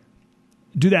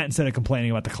 Do that instead of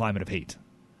complaining about the climate of hate.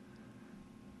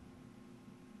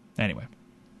 Anyway,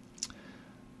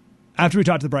 after we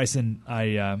talked to Bryson,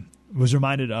 I was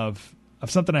reminded of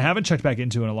something I haven't checked back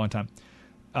into in a long time.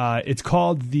 It's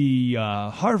called the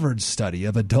Harvard Study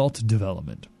of Adult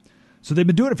Development. So they've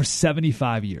been doing it for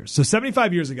 75 years. So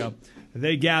 75 years ago,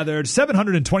 they gathered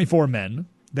 724 men.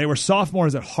 They were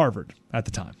sophomores at Harvard at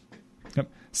the time.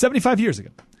 75 years ago.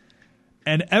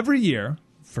 And every year,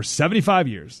 for 75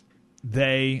 years,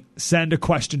 they send a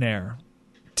questionnaire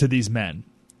to these men.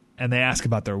 And they ask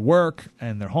about their work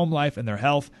and their home life and their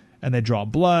health. And they draw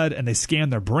blood and they scan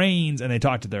their brains and they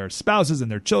talk to their spouses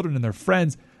and their children and their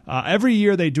friends. Every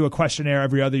year they do a questionnaire.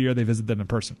 Every other year they visit them in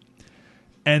person.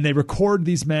 And they record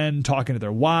these men talking to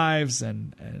their wives.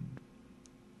 And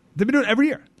they've been doing it every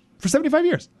year for 75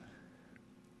 years.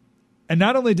 And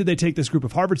not only did they take this group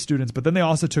of Harvard students, but then they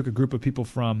also took a group of people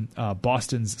from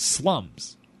Boston's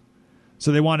slums.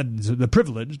 So they wanted the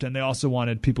privileged, and they also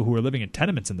wanted people who were living in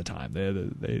tenements in the time.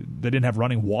 They didn't have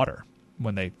running water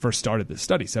when they first started this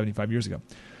study 75 years ago.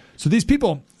 So these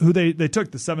people who they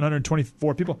took, the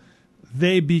 724 people,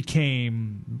 they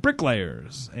became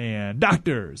bricklayers and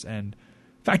doctors and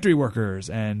factory workers,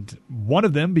 and one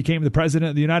of them became the president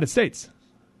of the United States.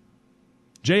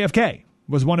 JFK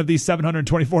was one of these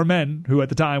 724 men who at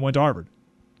the time went to Harvard.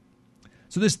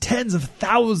 So there's tens of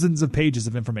thousands of pages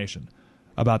of information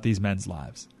about these men's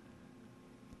lives.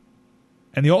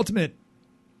 And the ultimate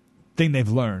thing they've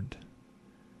learned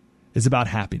is about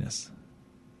happiness.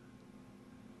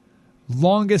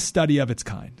 Longest study of its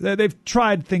kind. They've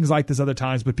tried things like this other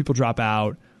times, but people drop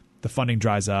out. The funding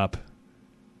dries up.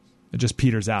 It just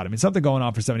peters out. I mean, something going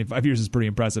on for 75 years is pretty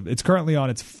impressive. It's currently on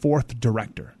its fourth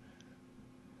director.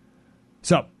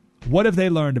 So, what have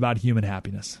they learned about human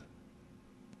happiness?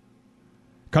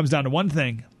 Comes down to one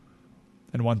thing,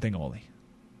 and one thing only.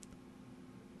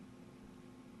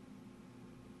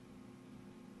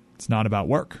 It's not about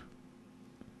work.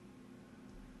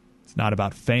 It's not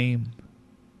about fame.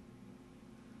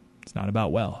 It's not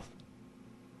about wealth.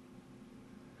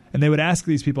 And they would ask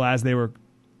these people as they were,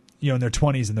 in their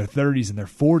 20s and their 30s and their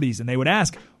 40s, and they would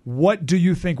ask, what do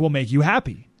you think will make you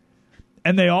happy?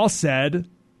 And they all said,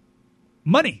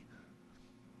 money.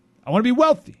 I want to be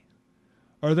wealthy.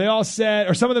 Or they all said,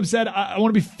 or some of them said, I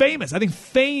want to be famous. I think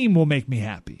fame will make me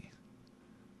happy.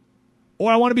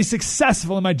 Or I want to be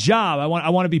successful in my job. I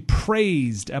want to be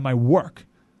praised at my work.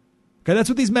 Okay, that's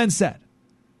what these men said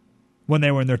when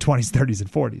they were in their 20s, 30s,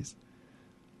 and 40s.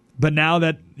 But now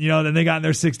that, then they got in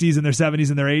their 60s and their 70s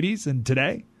and their 80s, and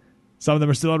today, some of them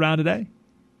are still around today.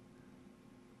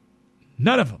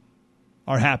 None of them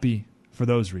are happy for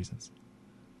those reasons.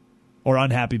 Or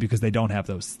unhappy because they don't have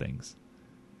those things.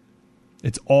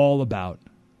 It's all about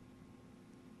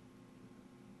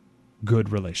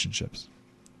good relationships.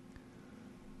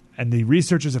 And the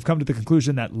researchers have come to the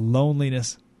conclusion that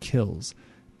loneliness kills.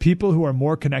 People who are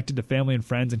more connected to family and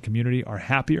friends and community are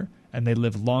happier, and they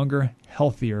live longer,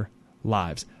 healthier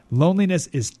lives. Loneliness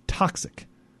is toxic.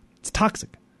 It's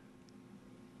toxic.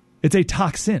 It's a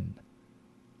toxin.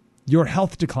 Your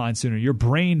health declines sooner. Your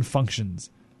brain functions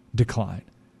decline.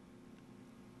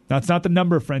 Now, it's not the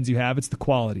number of friends you have. It's the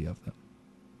quality of them.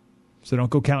 So don't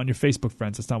go counting your Facebook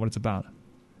friends. That's not what it's about.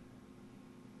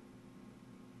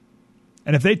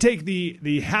 And if they take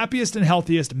the happiest and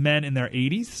healthiest men in their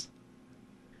 80s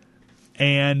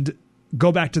and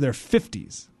go back to their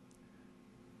 50s,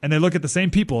 and they look at the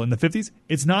same people in the 50s,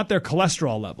 it's not their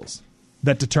cholesterol levels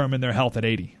that determine their health at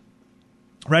 80.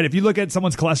 Right? If you look at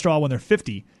someone's cholesterol when they're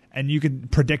 50 and you can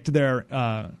predict their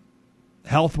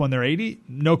health when they're 80,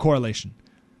 no correlation.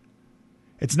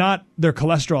 It's not their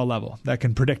cholesterol level that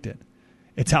can predict it.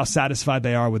 It's how satisfied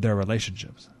they are with their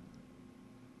relationships.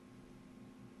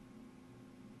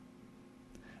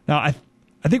 Now, I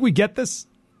think we get this.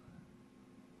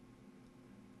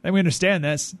 And we understand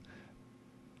this.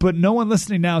 But no one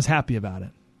listening now is happy about it.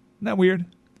 Isn't that weird?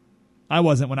 I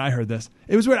wasn't when I heard this.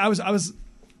 It was weird. I was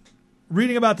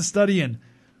reading about the study and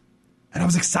I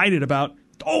was excited about,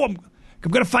 I'm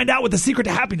going to find out what the secret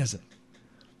to happiness is.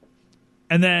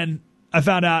 And then I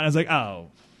found out and I was like,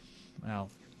 oh, well,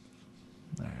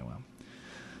 all right,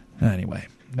 well. Anyway,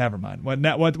 never mind.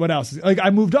 What else? Like, I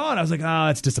moved on. I was like,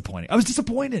 it's disappointing. I was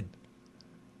disappointed.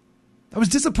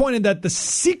 That the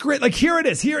secret, like, here it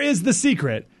is. Here is the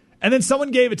secret. And then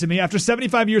someone gave it to me after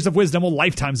 75 years of wisdom, well,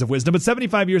 lifetimes of wisdom, but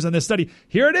 75 years on this study.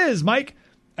 Here it is, Mike.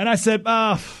 And I said,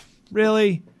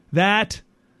 really? That?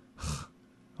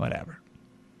 Whatever.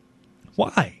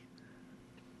 Why?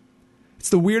 It's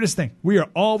the weirdest thing. We are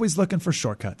always looking for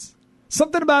shortcuts.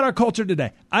 Something about our culture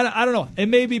today. I don't know. It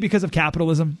may be because of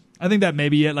capitalism. I think that may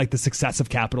be it, like the success of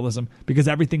capitalism, because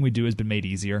everything we do has been made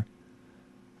easier.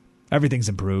 Everything's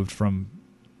improved from,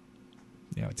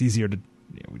 it's easier to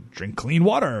drink clean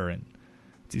water, and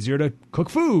it's easier to cook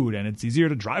food, and it's easier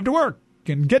to drive to work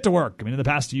and get to work. I mean, in the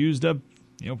past, you used a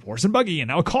horse and buggy, and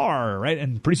now a car, right?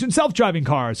 And pretty soon, self-driving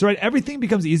cars. So, right, everything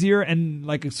becomes easier and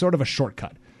like a sort of a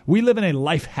shortcut. We live in a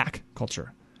life hack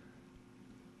culture.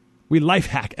 We life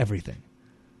hack everything.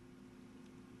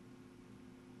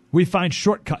 We find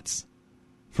shortcuts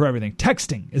for everything.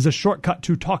 Texting is a shortcut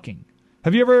to talking.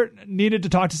 Have you ever needed to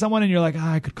talk to someone and you're like,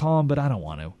 I could call them, but I don't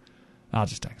want to. I'll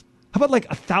just text. How about like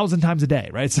 1,000 times a day,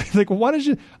 right? It's like, well, why did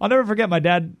you? I'll never forget my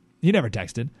dad. He never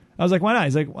texted. I was like, why not?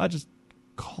 He's like, well, I just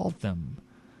called them.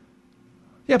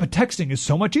 Yeah, but texting is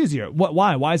so much easier.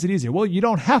 Why? Why is it easier? Well, you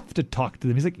don't have to talk to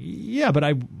them. He's like, yeah, but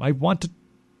I want to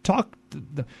talk to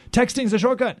them. Texting is a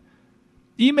shortcut.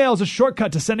 Email is a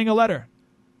shortcut to sending a letter.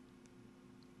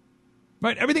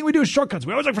 Right? Everything we do is shortcuts.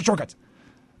 We always look for shortcuts.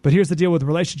 But here's the deal with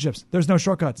relationships. There's no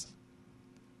shortcuts.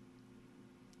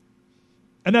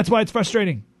 And that's why it's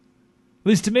frustrating. At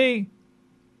least to me.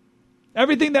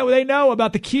 Everything that they know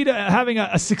about the key to having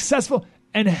a successful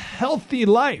and healthy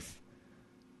life.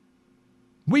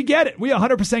 We get it. We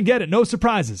 100% get it. No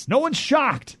surprises. No one's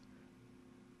shocked.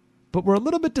 But we're a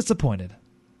little bit disappointed.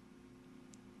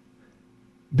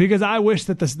 Because I wish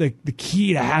that the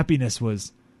key to happiness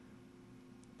was,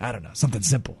 I don't know, something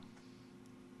simple.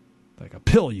 Like a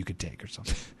pill you could take or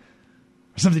something.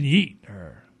 Or something you eat.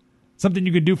 Or something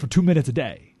you could do for 2 minutes a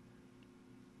day.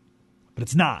 But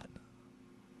it's not.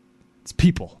 It's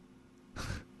people.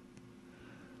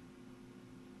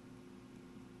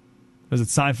 Was it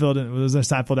Seinfeld? Was there a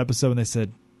Seinfeld episode when they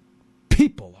said,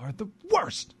 people are the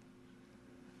worst.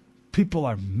 People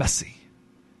are messy.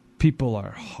 People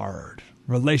are hard.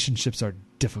 Relationships are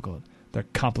difficult. They're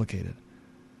complicated.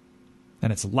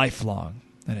 And it's lifelong.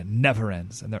 And it never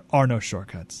ends. And there are no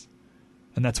shortcuts.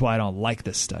 And that's why I don't like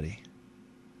this study.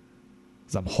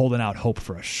 Because I'm holding out hope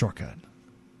for a shortcut.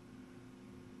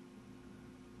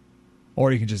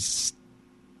 Or you can just,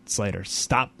 Slater,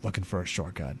 stop looking for a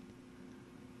shortcut.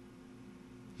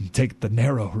 And take the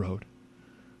narrow road.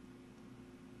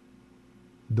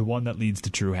 The one that leads to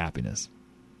true happiness.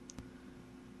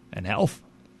 And health.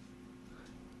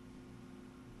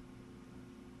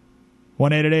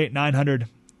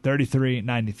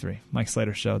 1-888-900-3393. Mike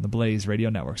Slater Show, the Blaze Radio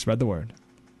Network. Spread the word.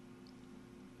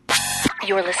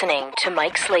 You're listening to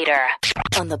Mike Slater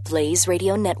on the Blaze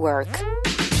Radio Network.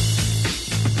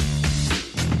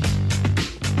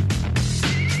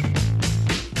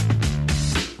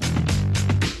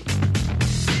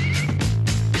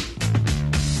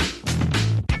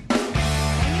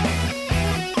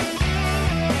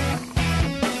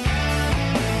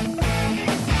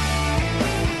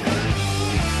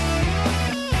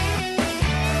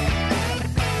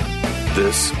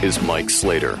 This is Mike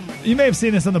Slater. You may have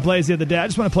seen this on the Blaze the other day. I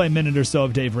just want to play a minute or so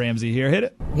of Dave Ramsey here. Hit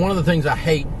it. One of the things I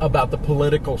hate about the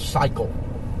political cycle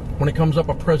when it comes up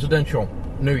a presidential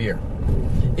New Year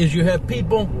is you have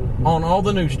people on all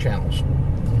the news channels.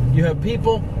 You have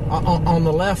people on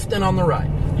the left and on the right.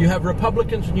 You have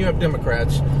Republicans and you have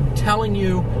Democrats telling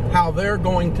you how they're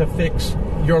going to fix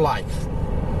your life.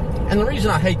 And the reason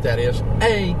I hate that is,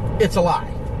 A, it's a lie.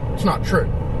 It's not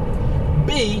true.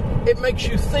 B, it makes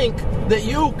you think that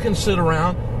you can sit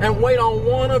around and wait on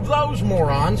one of those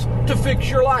morons to fix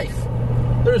your life.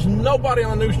 There's nobody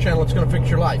on the news channel that's going to fix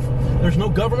your life. There's no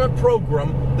government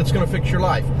program that's going to fix your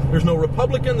life. There's no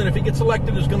Republican that if he gets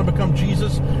elected is going to become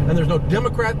Jesus, and there's no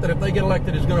Democrat that if they get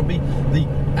elected is going to be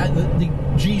the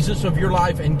Jesus of your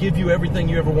life and give you everything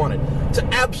you ever wanted. It's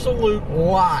an absolute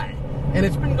lie. And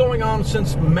it's been going on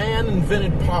since man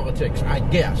invented politics, I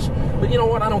guess. But you know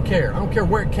what? I don't care. I don't care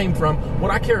where it came from.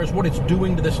 What I care is what it's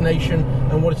doing to this nation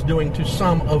and what it's doing to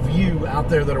some of you out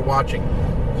there that are watching.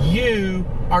 You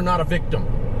are not a victim.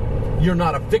 You're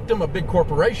not a victim of big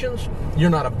corporations. You're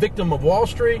not a victim of Wall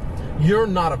Street. You're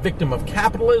not a victim of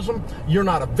capitalism. You're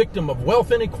not a victim of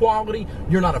wealth inequality.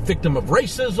 You're not a victim of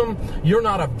racism. You're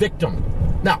not a victim.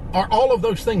 Now, are all of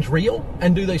those things real?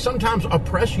 And do they sometimes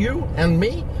oppress you and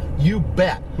me? You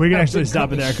bet. We can actually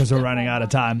stop it there because we're running out of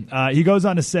time. He goes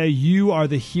on to say, you are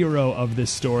the hero of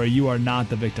this story. You are not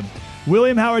the victim.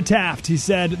 William Howard Taft, he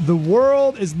said, the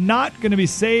world is not going to be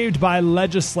saved by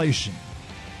legislation.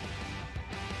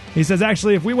 He says,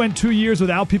 actually, if we went 2 years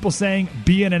without people saying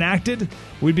be enacted,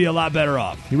 we'd be a lot better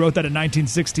off. He wrote that in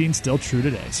 1916, still true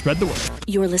today. Spread the word.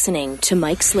 You're listening to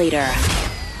Mike Slater.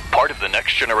 Part of the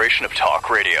next generation of talk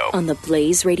radio. On the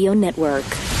Blaze Radio Network.